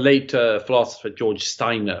 the late philosopher George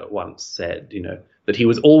Steiner once said, that he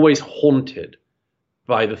was always haunted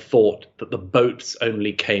by the thought that the boats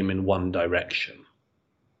only came in one direction.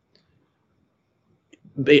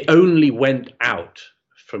 They only went out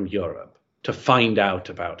from Europe to find out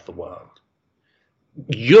about the world.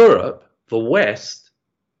 Europe, the West,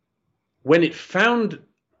 when it found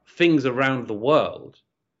things around the world,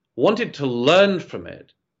 wanted to learn from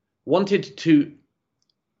it, wanted to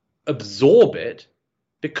absorb it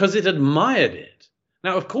because it admired it.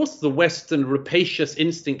 Now, of course, the Western rapacious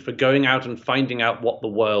instinct for going out and finding out what the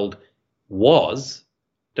world was,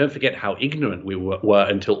 don't forget how ignorant we were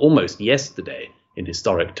until almost yesterday in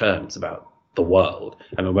historic terms about the world.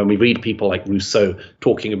 I mean, when we read people like Rousseau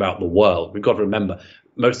talking about the world, we've got to remember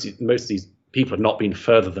most of these people had not been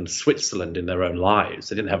further than Switzerland in their own lives.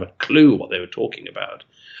 They didn't have a clue what they were talking about.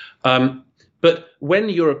 But when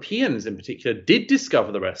Europeans in particular did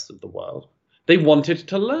discover the rest of the world, they wanted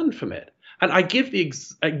to learn from it. And I give the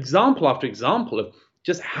example after example of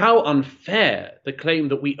just how unfair the claim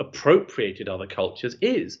that we appropriated other cultures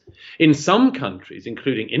is. In some countries,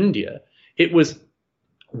 including India, it was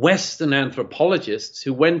Western anthropologists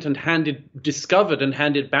who went and discovered and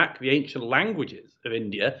handed back the ancient languages of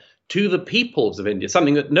India to the peoples of India,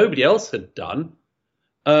 something that nobody else had done.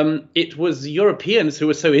 It was Europeans who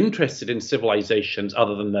were so interested in civilizations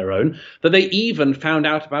other than their own that they even found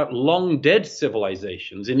out about long dead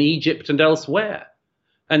civilizations in Egypt and elsewhere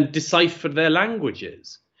and deciphered their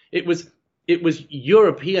languages. It was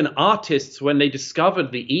European artists, when they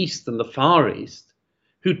discovered the East and the Far East,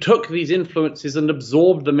 who took these influences and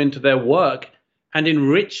absorbed them into their work and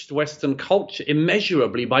enriched Western culture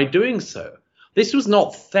immeasurably by doing so. This was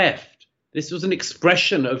not theft. This was an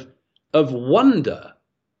expression of wonder.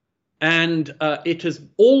 And it has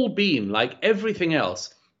all been, like everything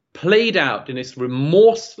else, played out in this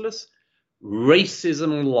remorseless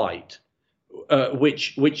racism light,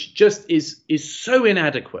 which just is so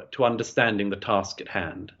inadequate to understanding the task at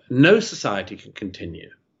hand. No society can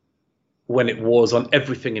continue when it wars on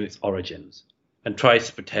everything in its origins and tries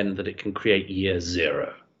to pretend that it can create year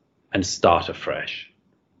zero and start afresh.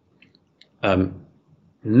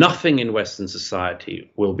 Nothing in Western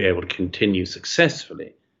society will be able to continue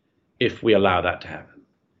successfully if we allow that to happen.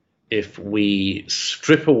 If we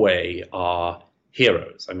strip away our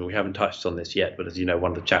heroes. I mean, we haven't touched on this yet, but as you know,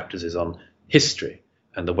 one of the chapters is on history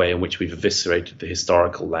and the way in which we've eviscerated the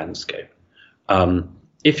historical landscape.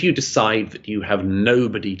 If you decide that you have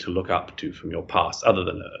nobody to look up to from your past, other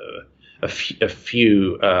than a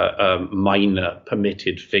few minor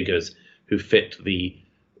permitted figures who fit the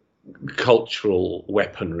cultural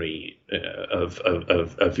weaponry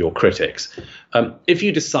of your critics, if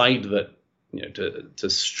you decide that to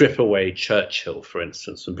strip away Churchill, for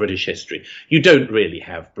instance, from British history, you don't really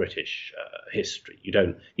have British history. You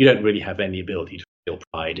don't really have any ability to feel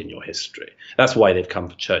pride in your history. That's why they've come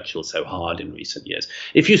for Churchill so hard in recent years.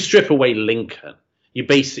 If you strip away Lincoln, you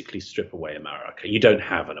basically strip away America. You don't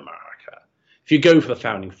have an America. If you go for the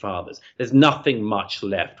Founding Fathers, there's nothing much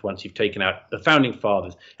left once you've taken out the Founding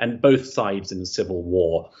Fathers and both sides in the Civil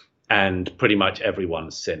War and pretty much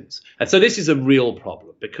everyone since. And so this is a real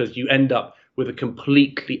problem because you end up with a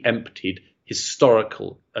completely emptied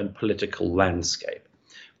historical and political landscape.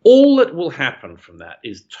 All that will happen from that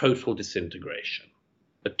is total disintegration,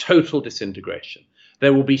 a total disintegration.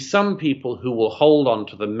 There will be some people who will hold on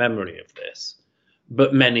to the memory of this,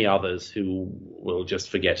 but many others who will just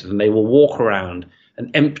forget it. And they will walk around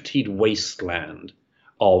an emptied wasteland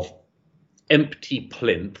of empty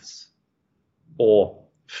plinths or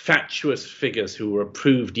fatuous figures who were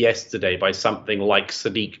approved yesterday by something like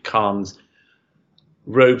Sadiq Khan's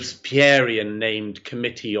Robespierrean named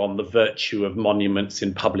Committee on the Virtue of Monuments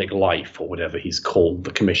in Public Life, or whatever he's called,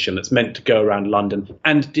 the commission that's meant to go around London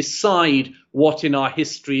and decide what in our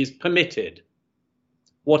history is permitted,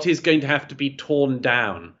 what is going to have to be torn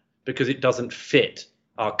down because it doesn't fit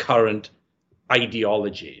our current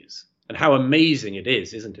ideologies. And how amazing it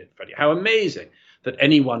is, isn't it, Freddie? How amazing that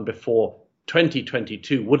anyone before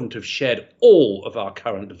 2022 wouldn't have shared all of our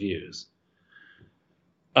current views.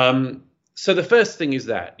 So the first thing is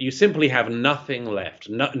that you simply have nothing left,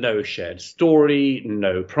 no shared story,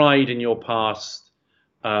 no pride in your past,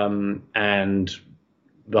 and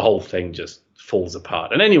the whole thing just falls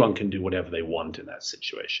apart. And anyone can do whatever they want in that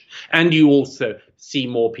situation. And you also see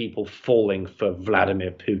more people falling for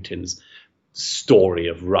Vladimir Putin's story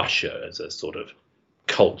of Russia as a sort of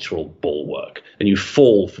cultural bulwark, and you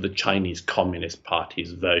fall for the Chinese Communist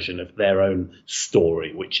Party's version of their own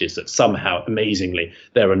story, which is that somehow, amazingly,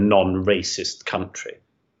 they're a non-racist country.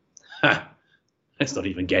 Let's not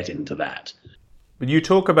even get into that. But you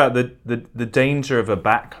talk about the danger of a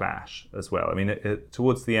backlash as well. I mean,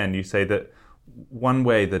 towards the end, you say that one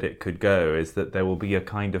way that it could go is that there will be a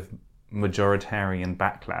kind of majoritarian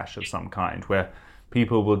backlash of some kind, where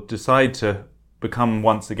people will decide to become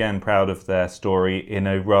once again proud of their story in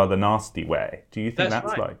a rather nasty way. Do you think that's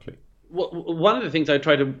right. likely? Well, one of the things I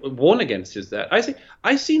try to warn against is that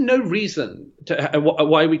I see no reason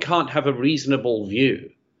why we can't have a reasonable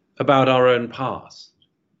view about our own past,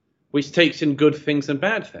 which takes in good things and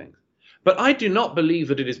bad things. But I do not believe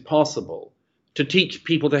that it is possible to teach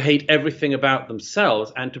people to hate everything about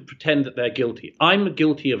themselves and to pretend that they're guilty. I'm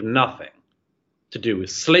guilty of nothing to do with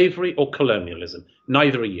slavery or colonialism.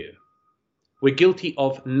 Neither are you. We're guilty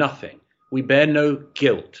of nothing. We bear no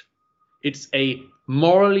guilt. It's a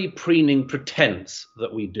morally preening pretense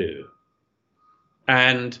that we do.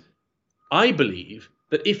 And I believe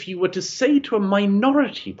that if you were to say to a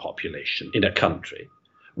minority population in a country,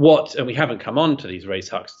 and we haven't come on to these race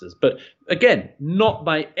hucksters, but again, not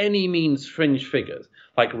by any means fringe figures,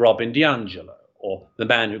 like Robin DiAngelo, or the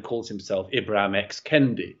man who calls himself Ibram X.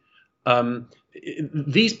 Kendi.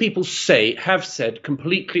 These people have said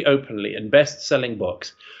completely openly in best-selling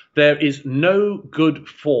books, there is no good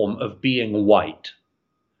form of being white.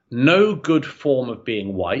 No good form of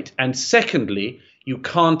being white. And secondly, you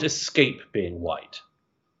can't escape being white.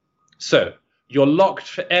 So you're locked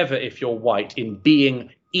forever, if you're white, in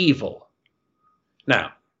being evil.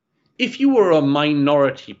 Now, if you were a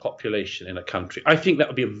minority population in a country, I think that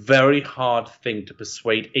would be a very hard thing to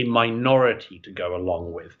persuade a minority to go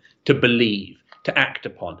along with, to believe, to act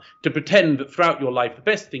upon, to pretend that throughout your life the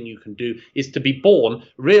best thing you can do is to be born,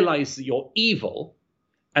 realize that you're evil,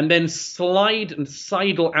 and then slide and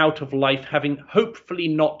sidle out of life having hopefully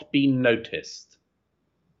not been noticed.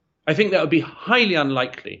 I think that would be highly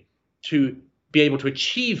unlikely to be able to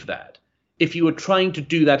achieve that if you were trying to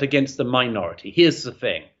do that against the minority. Here's the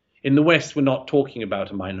thing. In the West, we're not talking about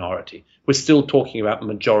a minority. We're still talking about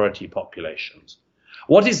majority populations.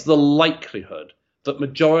 What is the likelihood that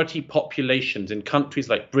majority populations in countries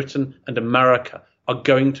like Britain and America are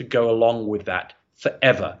going to go along with that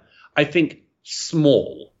forever? I think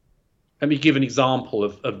small. Let me give an example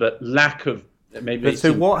of the lack of maybe. But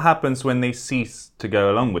so what happens when they cease to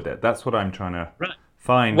go along with it? That's what I'm trying to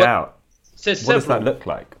find out. What does that look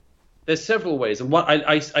like? There's several ways, and what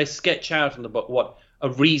I sketch out in the book what a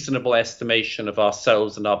reasonable estimation of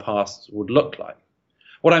ourselves and our past would look like.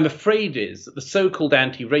 What I'm afraid is that the so-called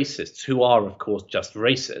anti-racists, who are, of course, just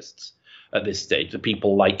racists at this stage, the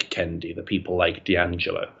people like Kendi, the people like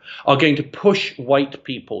DiAngelo, are going to push white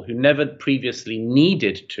people who never previously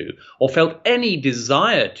needed to or felt any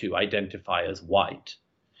desire to identify as white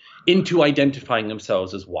into identifying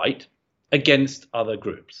themselves as white against other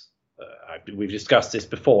groups. We've discussed this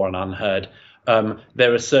before on Unheard.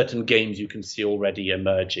 There are certain games you can see already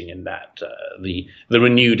emerging in that. The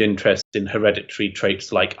renewed interest in hereditary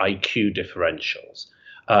traits like IQ differentials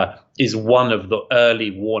is one of the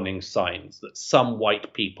early warning signs that some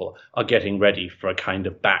white people are getting ready for a kind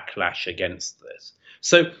of backlash against this.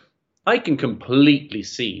 So I can completely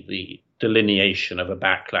see the delineation of a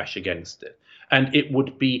backlash against it. And it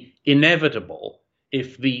would be inevitable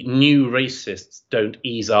if the new racists don't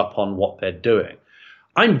ease up on what they're doing.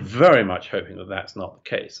 I'm very much hoping that that's not the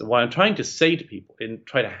case. And what I'm trying to say to people, and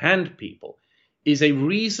try to hand people, is a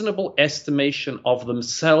reasonable estimation of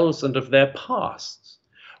themselves and of their pasts.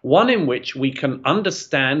 One in which we can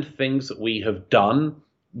understand things that we have done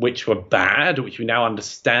which were bad, which we now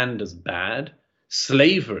understand as bad,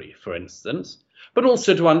 slavery, for instance, but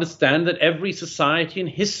also to understand that every society in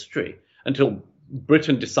history, until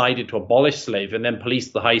Britain decided to abolish slavery and then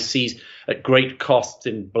police the high seas at great cost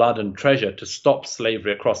in blood and treasure to stop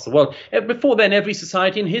slavery across the world. Before then, every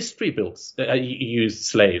society in history used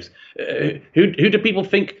slaves. Who do people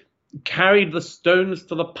think carried the stones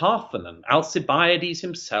to the Parthenon? Alcibiades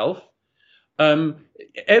himself.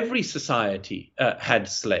 Every society had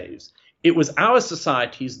slaves. It was our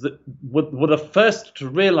societies that were the first to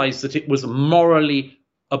realize that it was morally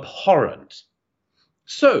abhorrent.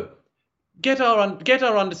 So, get our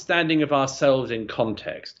understanding of ourselves in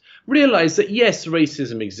context. Realize that, yes,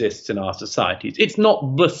 racism exists in our societies. It's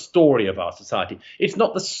not the story of our society. It's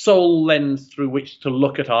not the sole lens through which to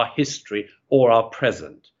look at our history or our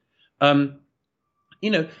present.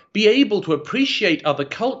 Be able to appreciate other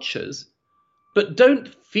cultures, but don't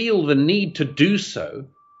feel the need to do so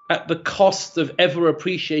at the cost of ever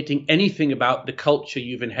appreciating anything about the culture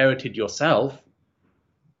you've inherited yourself.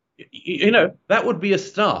 That would be a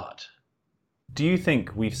start. Do you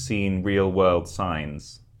think we've seen real-world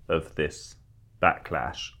signs of this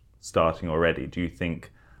backlash starting already? Do you think,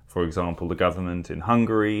 for example, the government in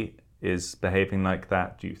Hungary is behaving like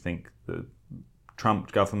that? Do you think the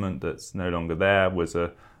Trump government that's no longer there was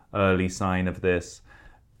an early sign of this?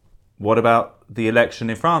 What about the election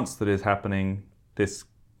in France that is happening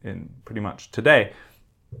in pretty much today?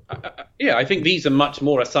 Yeah, I think these are much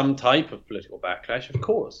more some type of political backlash, of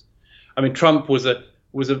course. I mean, Trump was a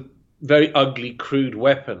very ugly, crude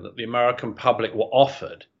weapon that the American public were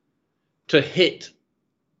offered to hit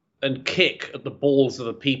and kick at the balls of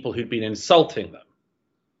the people who'd been insulting them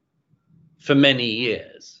for many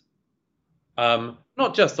years.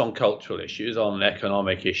 Not just on cultural issues, on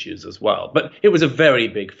economic issues as well. But it was a very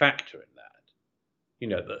big factor in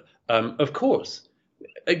that. Of course,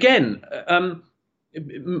 again,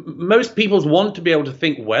 most people want to be able to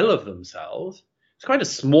think well of themselves. It's quite a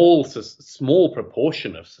small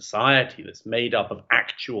proportion of society that's made up of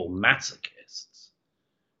actual masochists.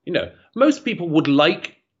 Most people would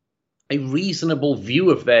like a reasonable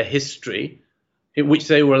view of their history in which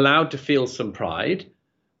they were allowed to feel some pride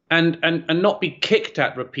and not be kicked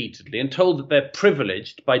at repeatedly and told that they're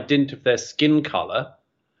privileged by dint of their skin color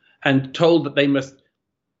and told that they must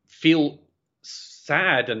feel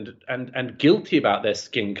sad and guilty about their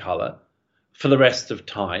skin color for the rest of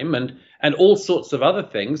time and all sorts of other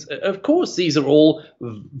things. Of course, these are all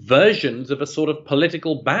versions of a sort of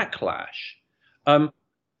political backlash.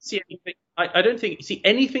 I don't see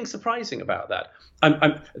anything surprising about that.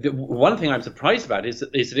 The one thing I'm surprised about is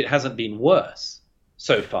that it hasn't been worse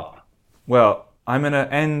so far. Well, I'm going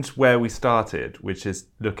to end where we started, which is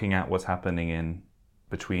looking at what's happening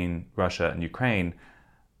between Russia and Ukraine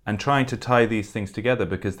and trying to tie these things together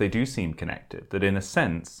because they do seem connected. That in a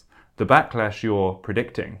sense, the backlash you're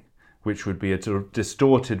predicting, which would be a sort of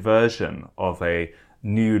distorted version of a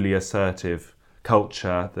newly assertive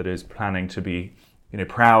culture that is planning to be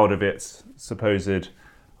proud of its supposed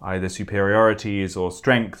either superiorities or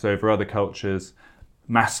strength over other cultures,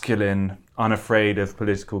 masculine, unafraid of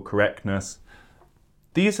political correctness.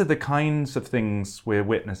 These are the kinds of things we're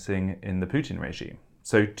witnessing in the Putin regime.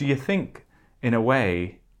 So do you think, in a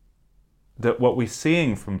way, that what we're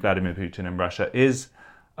seeing from Vladimir Putin in Russia is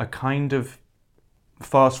a kind of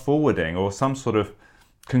fast forwarding or some sort of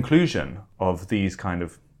conclusion of these kind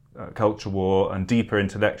of culture war and deeper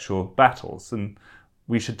intellectual battles, and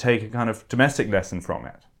we should take a kind of domestic lesson from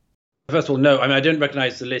it? First of all, no, I don't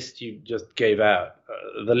recognize the list you just gave out.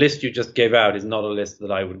 The list you just gave out is not a list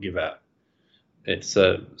that I would give out. It's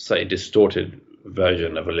a slightly distorted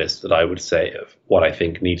version of a list that I would say of what I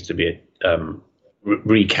think needs to be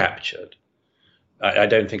recaptured. I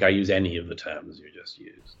don't think I use any of the terms you just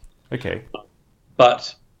used. Okay.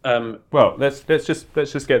 But well, let's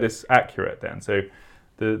just get this accurate then. So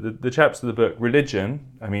the chapter of the book, religion.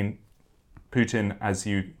 I mean, Putin, as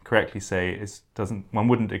you correctly say, one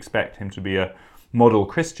wouldn't expect him to be a model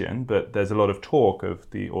Christian, but there's a lot of talk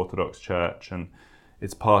of the Orthodox Church, and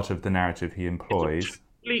it's part of the narrative he employs.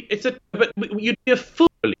 But you'd be a fool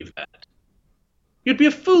to believe that. You'd be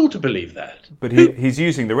a fool to believe that. But he's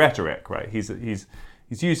using the rhetoric, right? He's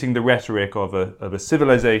using the rhetoric of a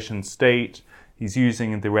civilization state. He's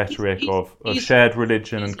using the rhetoric of shared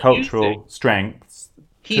religion and cultural strengths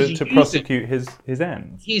to prosecute his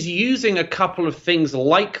ends. He's using a couple of things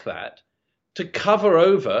like that to cover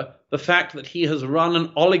over the fact that he has run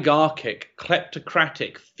an oligarchic,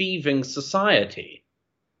 kleptocratic, thieving society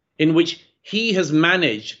in which he has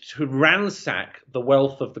managed to ransack the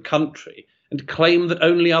wealth of the country and claim that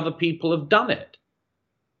only other people have done it.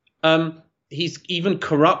 He's even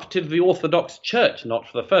corrupted the Orthodox Church, not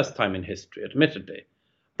for the first time in history, admittedly.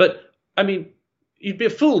 But, you'd be a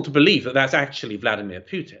fool to believe that that's actually Vladimir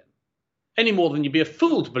Putin, any more than you'd be a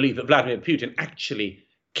fool to believe that Vladimir Putin actually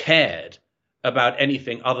cared about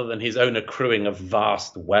anything other than his own accruing of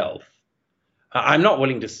vast wealth. I'm not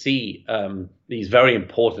willing to see these very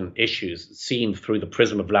important issues seen through the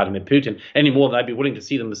prism of Vladimir Putin any more than I'd be willing to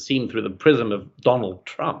see them seen through the prism of Donald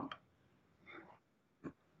Trump.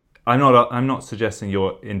 I'm not suggesting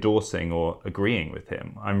you're endorsing or agreeing with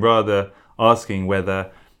him. I'm rather asking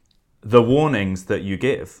whether the warnings that you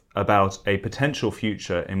give about a potential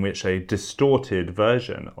future in which a distorted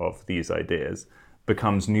version of these ideas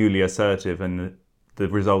becomes newly assertive and the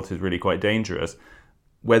result is really quite dangerous,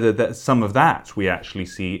 whether that some of that we actually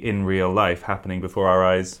see in real life happening before our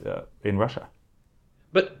eyes in Russia.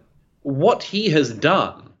 But what he has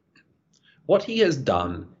done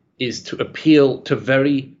is to appeal to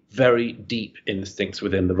very, very deep instincts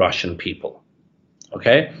within the Russian people.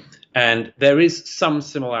 Okay? And there is some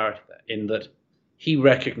similarity there in that he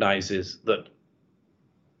recognizes that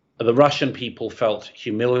the Russian people felt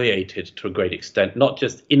humiliated to a great extent, not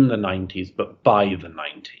just in the 90s, but by the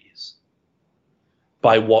 90s,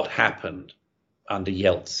 by what happened under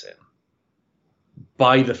Yeltsin.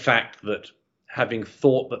 by the fact that, having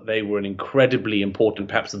thought that they were an incredibly important,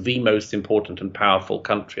 perhaps the most important and powerful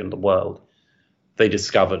country in the world, they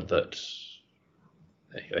discovered that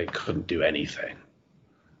they couldn't do anything.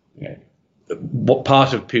 What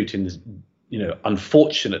part of Putin's,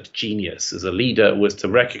 unfortunate genius as a leader was to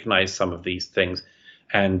recognize some of these things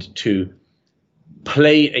and to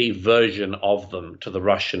play a version of them to the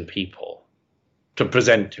Russian people, to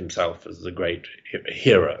present himself as the great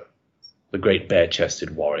hero, the great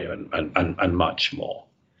bare-chested warrior, and much more.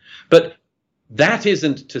 But that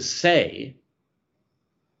isn't to say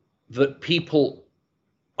that people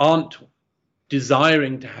aren't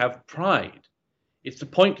desiring to have pride. It's to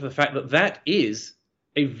point to the fact that that is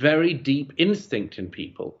a very deep instinct in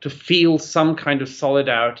people, to feel some kind of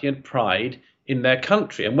solidarity and pride in their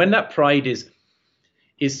country. And when that pride is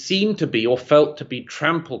seen to be or felt to be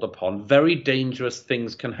trampled upon, very dangerous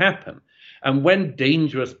things can happen. And when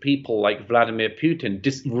dangerous people like Vladimir Putin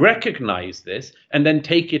recognize this and then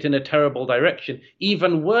take it in a terrible direction,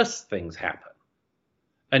 even worse things happen.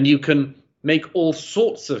 And you can make all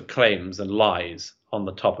sorts of claims and lies on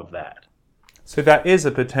the top of that. So that is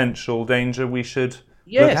a potential danger we should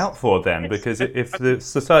look out for then, because if the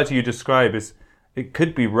society you describe it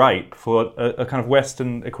could be ripe for a kind of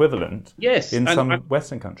Western equivalent in some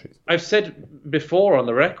Western countries. I've said before on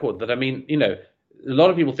the record that, a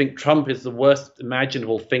lot of people think Trump is the worst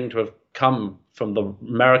imaginable thing to have come from the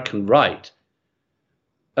American right.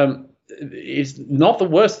 It's not the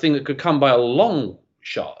worst thing that could come by a long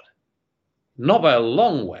shot, not by a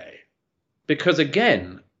long way, because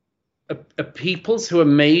again, a peoples who are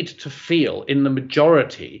made to feel in the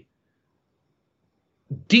majority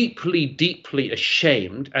deeply, deeply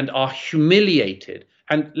ashamed and are humiliated.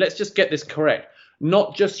 And let's just get this correct.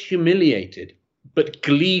 Not just humiliated, but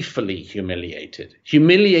gleefully humiliated.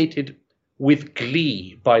 Humiliated with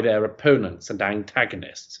glee by their opponents and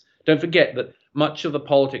antagonists. Don't forget that much of the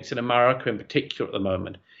politics in America in particular at the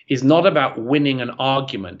moment is not about winning an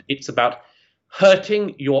argument. It's about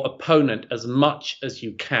hurting your opponent as much as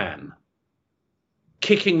you can.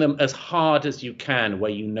 Kicking them as hard as you can where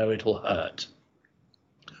you know it'll hurt.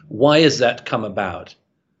 Why has that come about?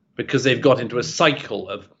 Because they've got into a cycle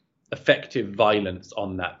of effective violence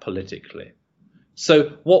on that politically.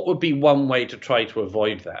 So what would be one way to try to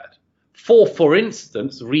avoid that? For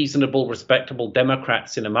instance, reasonable, respectable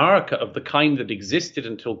Democrats in America of the kind that existed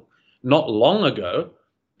until not long ago,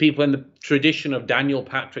 people in the tradition of Daniel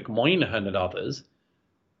Patrick Moynihan and others,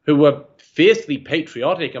 who were fiercely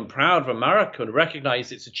patriotic and proud of America and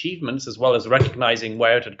recognized its achievements as well as recognizing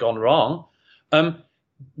where it had gone wrong.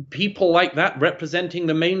 People like that representing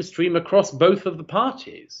the mainstream across both of the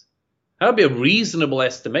parties. That would be a reasonable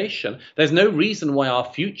estimation. There's no reason why our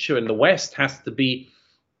future in the West has to be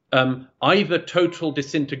either total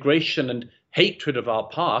disintegration and hatred of our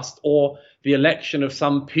past or the election of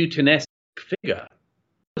some Putin-esque figure.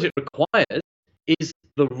 What it requires is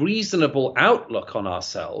the reasonable outlook on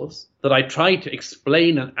ourselves that I tried to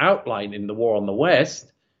explain and outline in The War on the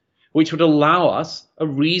West, which would allow us a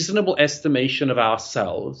reasonable estimation of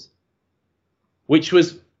ourselves, which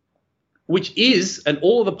is, and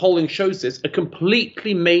all of the polling shows this, a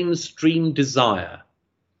completely mainstream desire.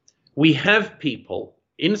 We have people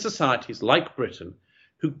in societies like Britain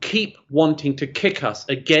who keep wanting to kick us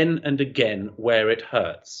again and again where it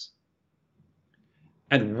hurts.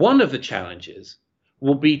 And one of the challenges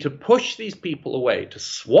will be to push these people away, to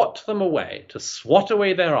swat them away, to swat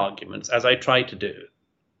away their arguments, as I try to do,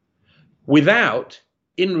 without,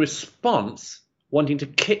 in response, wanting to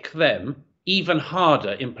kick them even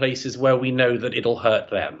harder in places where we know that it'll hurt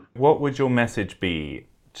them. What would your message be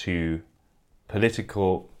to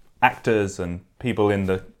political actors and people in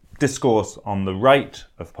the discourse on the right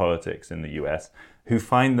of politics in the US who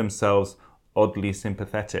find themselves oddly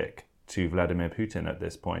sympathetic to Vladimir Putin at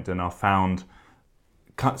this point and are found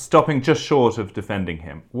stopping just short of defending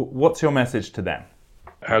him? What's your message to them?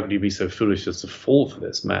 How could you be so foolish as to fall for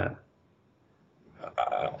this man?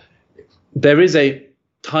 There is a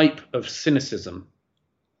type of cynicism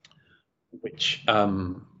which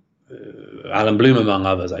Alan Bloom, among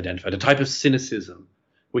others, identified, a type of cynicism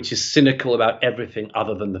which is cynical about everything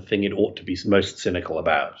other than the thing it ought to be most cynical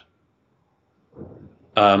about.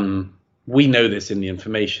 We know this in the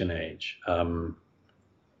information age.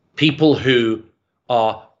 People who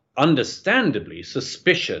are understandably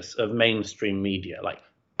suspicious of mainstream media, like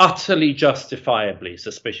utterly justifiably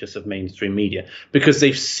suspicious of mainstream media, because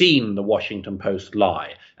they've seen the Washington Post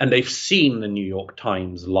lie and they've seen the New York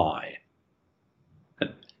Times lie.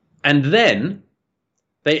 And then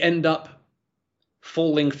they end up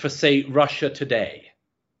falling for, say, Russia Today.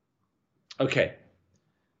 Okay.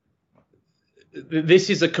 this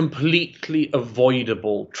is a completely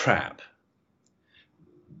avoidable trap.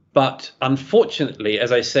 But unfortunately,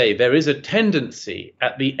 as I say, there is a tendency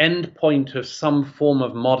at the end point of some form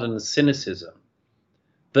of modern cynicism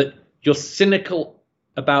that you're cynical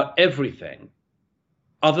about everything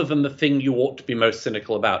other than the thing you ought to be most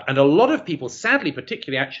cynical about. And a lot of people, sadly,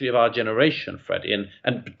 particularly actually of our generation, Freddie,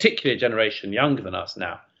 and particularly a generation younger than us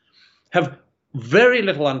now, have very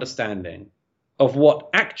little understanding of what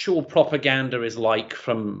actual propaganda is like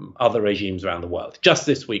from other regimes around the world. Just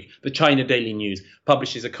this week, the China Daily News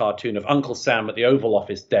publishes a cartoon of Uncle Sam at the Oval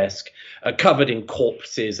Office desk, covered in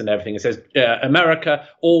corpses and everything. It says, America,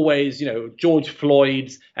 always, George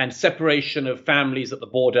Floyd's and separation of families at the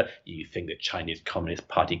border. You think the Chinese Communist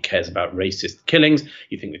Party cares about racist killings.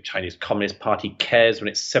 You think the Chinese Communist Party cares when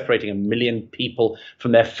it's separating 1 million people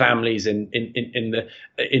from their families in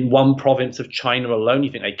one province of China alone.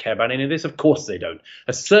 You think they care about any of this? Of course they don't.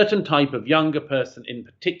 A certain type of younger person in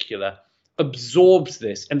particular absorbs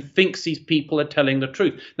this and thinks these people are telling the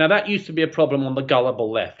truth. Now, that used to be a problem on the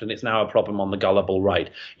gullible left, and it's now a problem on the gullible right.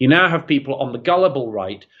 You now have people on the gullible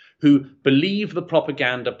right who believe the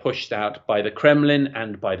propaganda pushed out by the Kremlin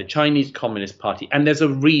and by the Chinese Communist Party. And there's a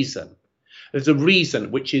reason. There's a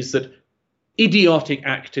reason, which is that idiotic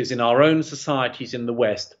actors in our own societies in the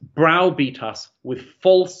West browbeat us with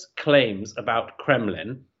false claims about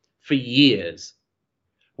Kremlin for years.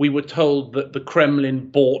 We were told that the Kremlin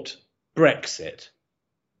bought Brexit.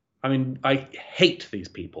 I mean, I hate these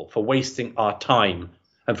people for wasting our time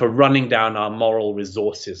and for running down our moral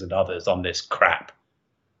resources and others on this crap.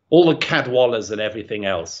 All the Cadwallahs and everything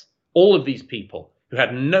else, all of these people who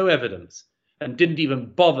had no evidence and didn't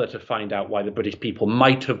even bother to find out why the British people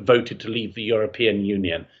might have voted to leave the European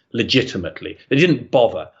Union legitimately. They didn't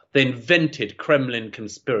bother. They invented Kremlin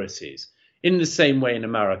conspiracies. In the same way in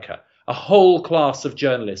America, a whole class of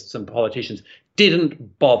journalists and politicians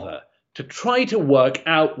didn't bother to try to work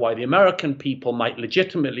out why the American people might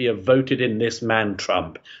legitimately have voted in this man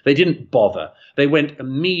Trump. They didn't bother. They went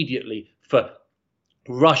immediately for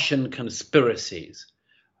Russian conspiracies.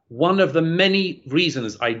 One of the many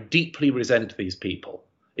reasons I deeply resent these people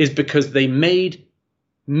is because they made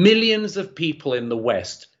millions of people in the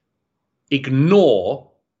West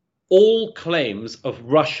ignore all claims of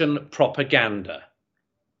Russian propaganda.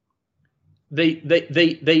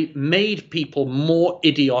 They made people more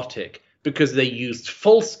idiotic because they used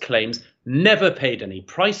false claims, never paid any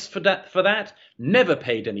price for that, never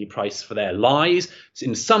paid any price for their lies.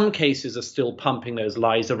 In some cases are still pumping those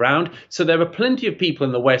lies around. So there are plenty of people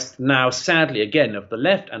in the West now, sadly, again, of the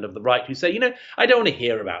left and of the right, who say, I don't want to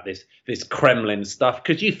hear about this Kremlin stuff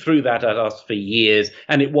because you threw that at us for years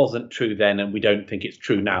and it wasn't true then and we don't think it's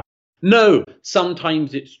true now. No,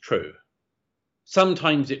 sometimes it's true.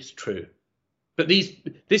 Sometimes it's true. But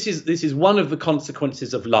this is one of the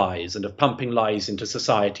consequences of lies and of pumping lies into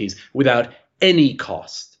societies without any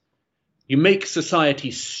cost. You make society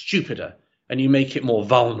stupider and you make it more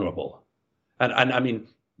vulnerable. And I mean,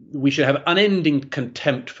 we should have unending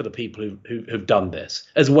contempt for the people who've done this,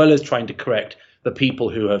 as well as trying to correct the people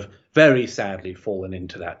who have very sadly fallen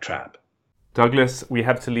into that trap. Douglas, we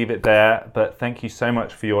have to leave it there, but thank you so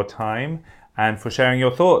much for your time and for sharing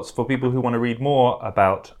your thoughts. For people who want to read more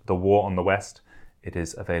about the War on the West, it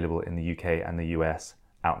is available in the UK and the US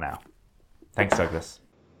out now. Thanks, Douglas.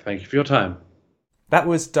 Thank you for your time. That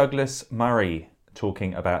was Douglas Murray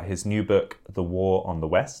talking about his new book, The War on the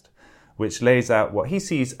West, which lays out what he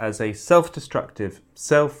sees as a self-destructive,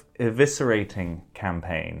 self-eviscerating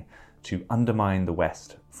campaign to undermine the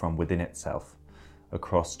West from within itself,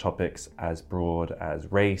 across topics as broad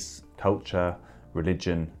as race, culture,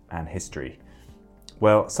 religion, and history.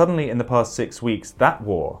 Well, suddenly in the past 6 weeks, that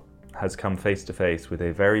war has come face to face with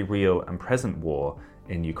a very real and present war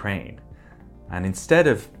in Ukraine. And instead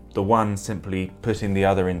of the one simply putting the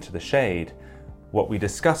other into the shade, what we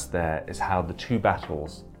discussed there is how the two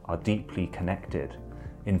battles are deeply connected,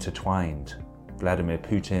 intertwined. Vladimir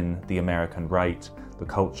Putin, the American right, the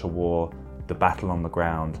culture war, the battle on the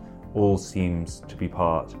ground, all seems to be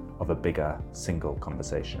part of a bigger single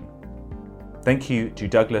conversation. Thank you to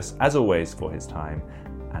Douglas, as always, for his time,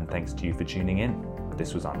 and thanks to you for tuning in.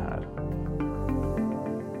 This was Unheard.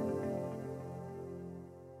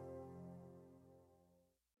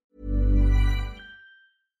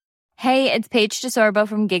 Hey, it's Paige DeSorbo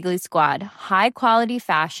from Giggly Squad. High quality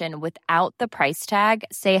fashion without the price tag.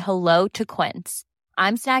 Say hello to Quince.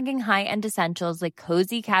 I'm snagging high-end essentials like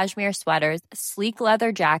cozy cashmere sweaters, sleek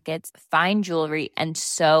leather jackets, fine jewelry, and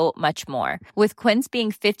so much more. With Quince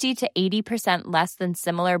being 50 to 80% less than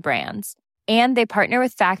similar brands. And they partner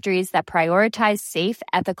with factories that prioritize safe,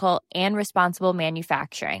 ethical, and responsible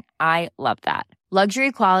manufacturing. I love that.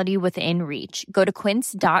 Luxury quality within reach. Go to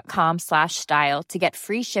quince.com/style to get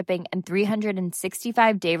free shipping and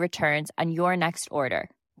 365-day returns on your next order.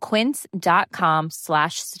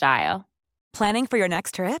 Quince.com/style. Planning for your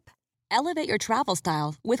next trip? Elevate your travel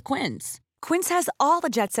style with Quince. Quince has all the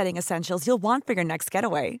jet-setting essentials you'll want for your next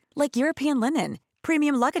getaway, like European linen,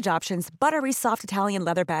 premium luggage options, buttery soft Italian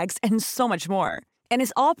leather bags, and so much more. And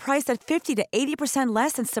is all priced at 50 to 80%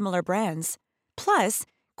 less than similar brands. Plus,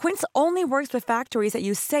 Quince only works with factories that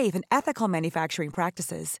use safe and ethical manufacturing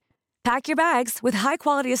practices. Pack your bags with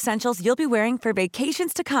high-quality essentials you'll be wearing for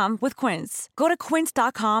vacations to come with Quince. Go to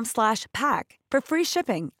quince.com/pack for free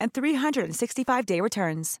shipping and 365-day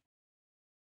returns.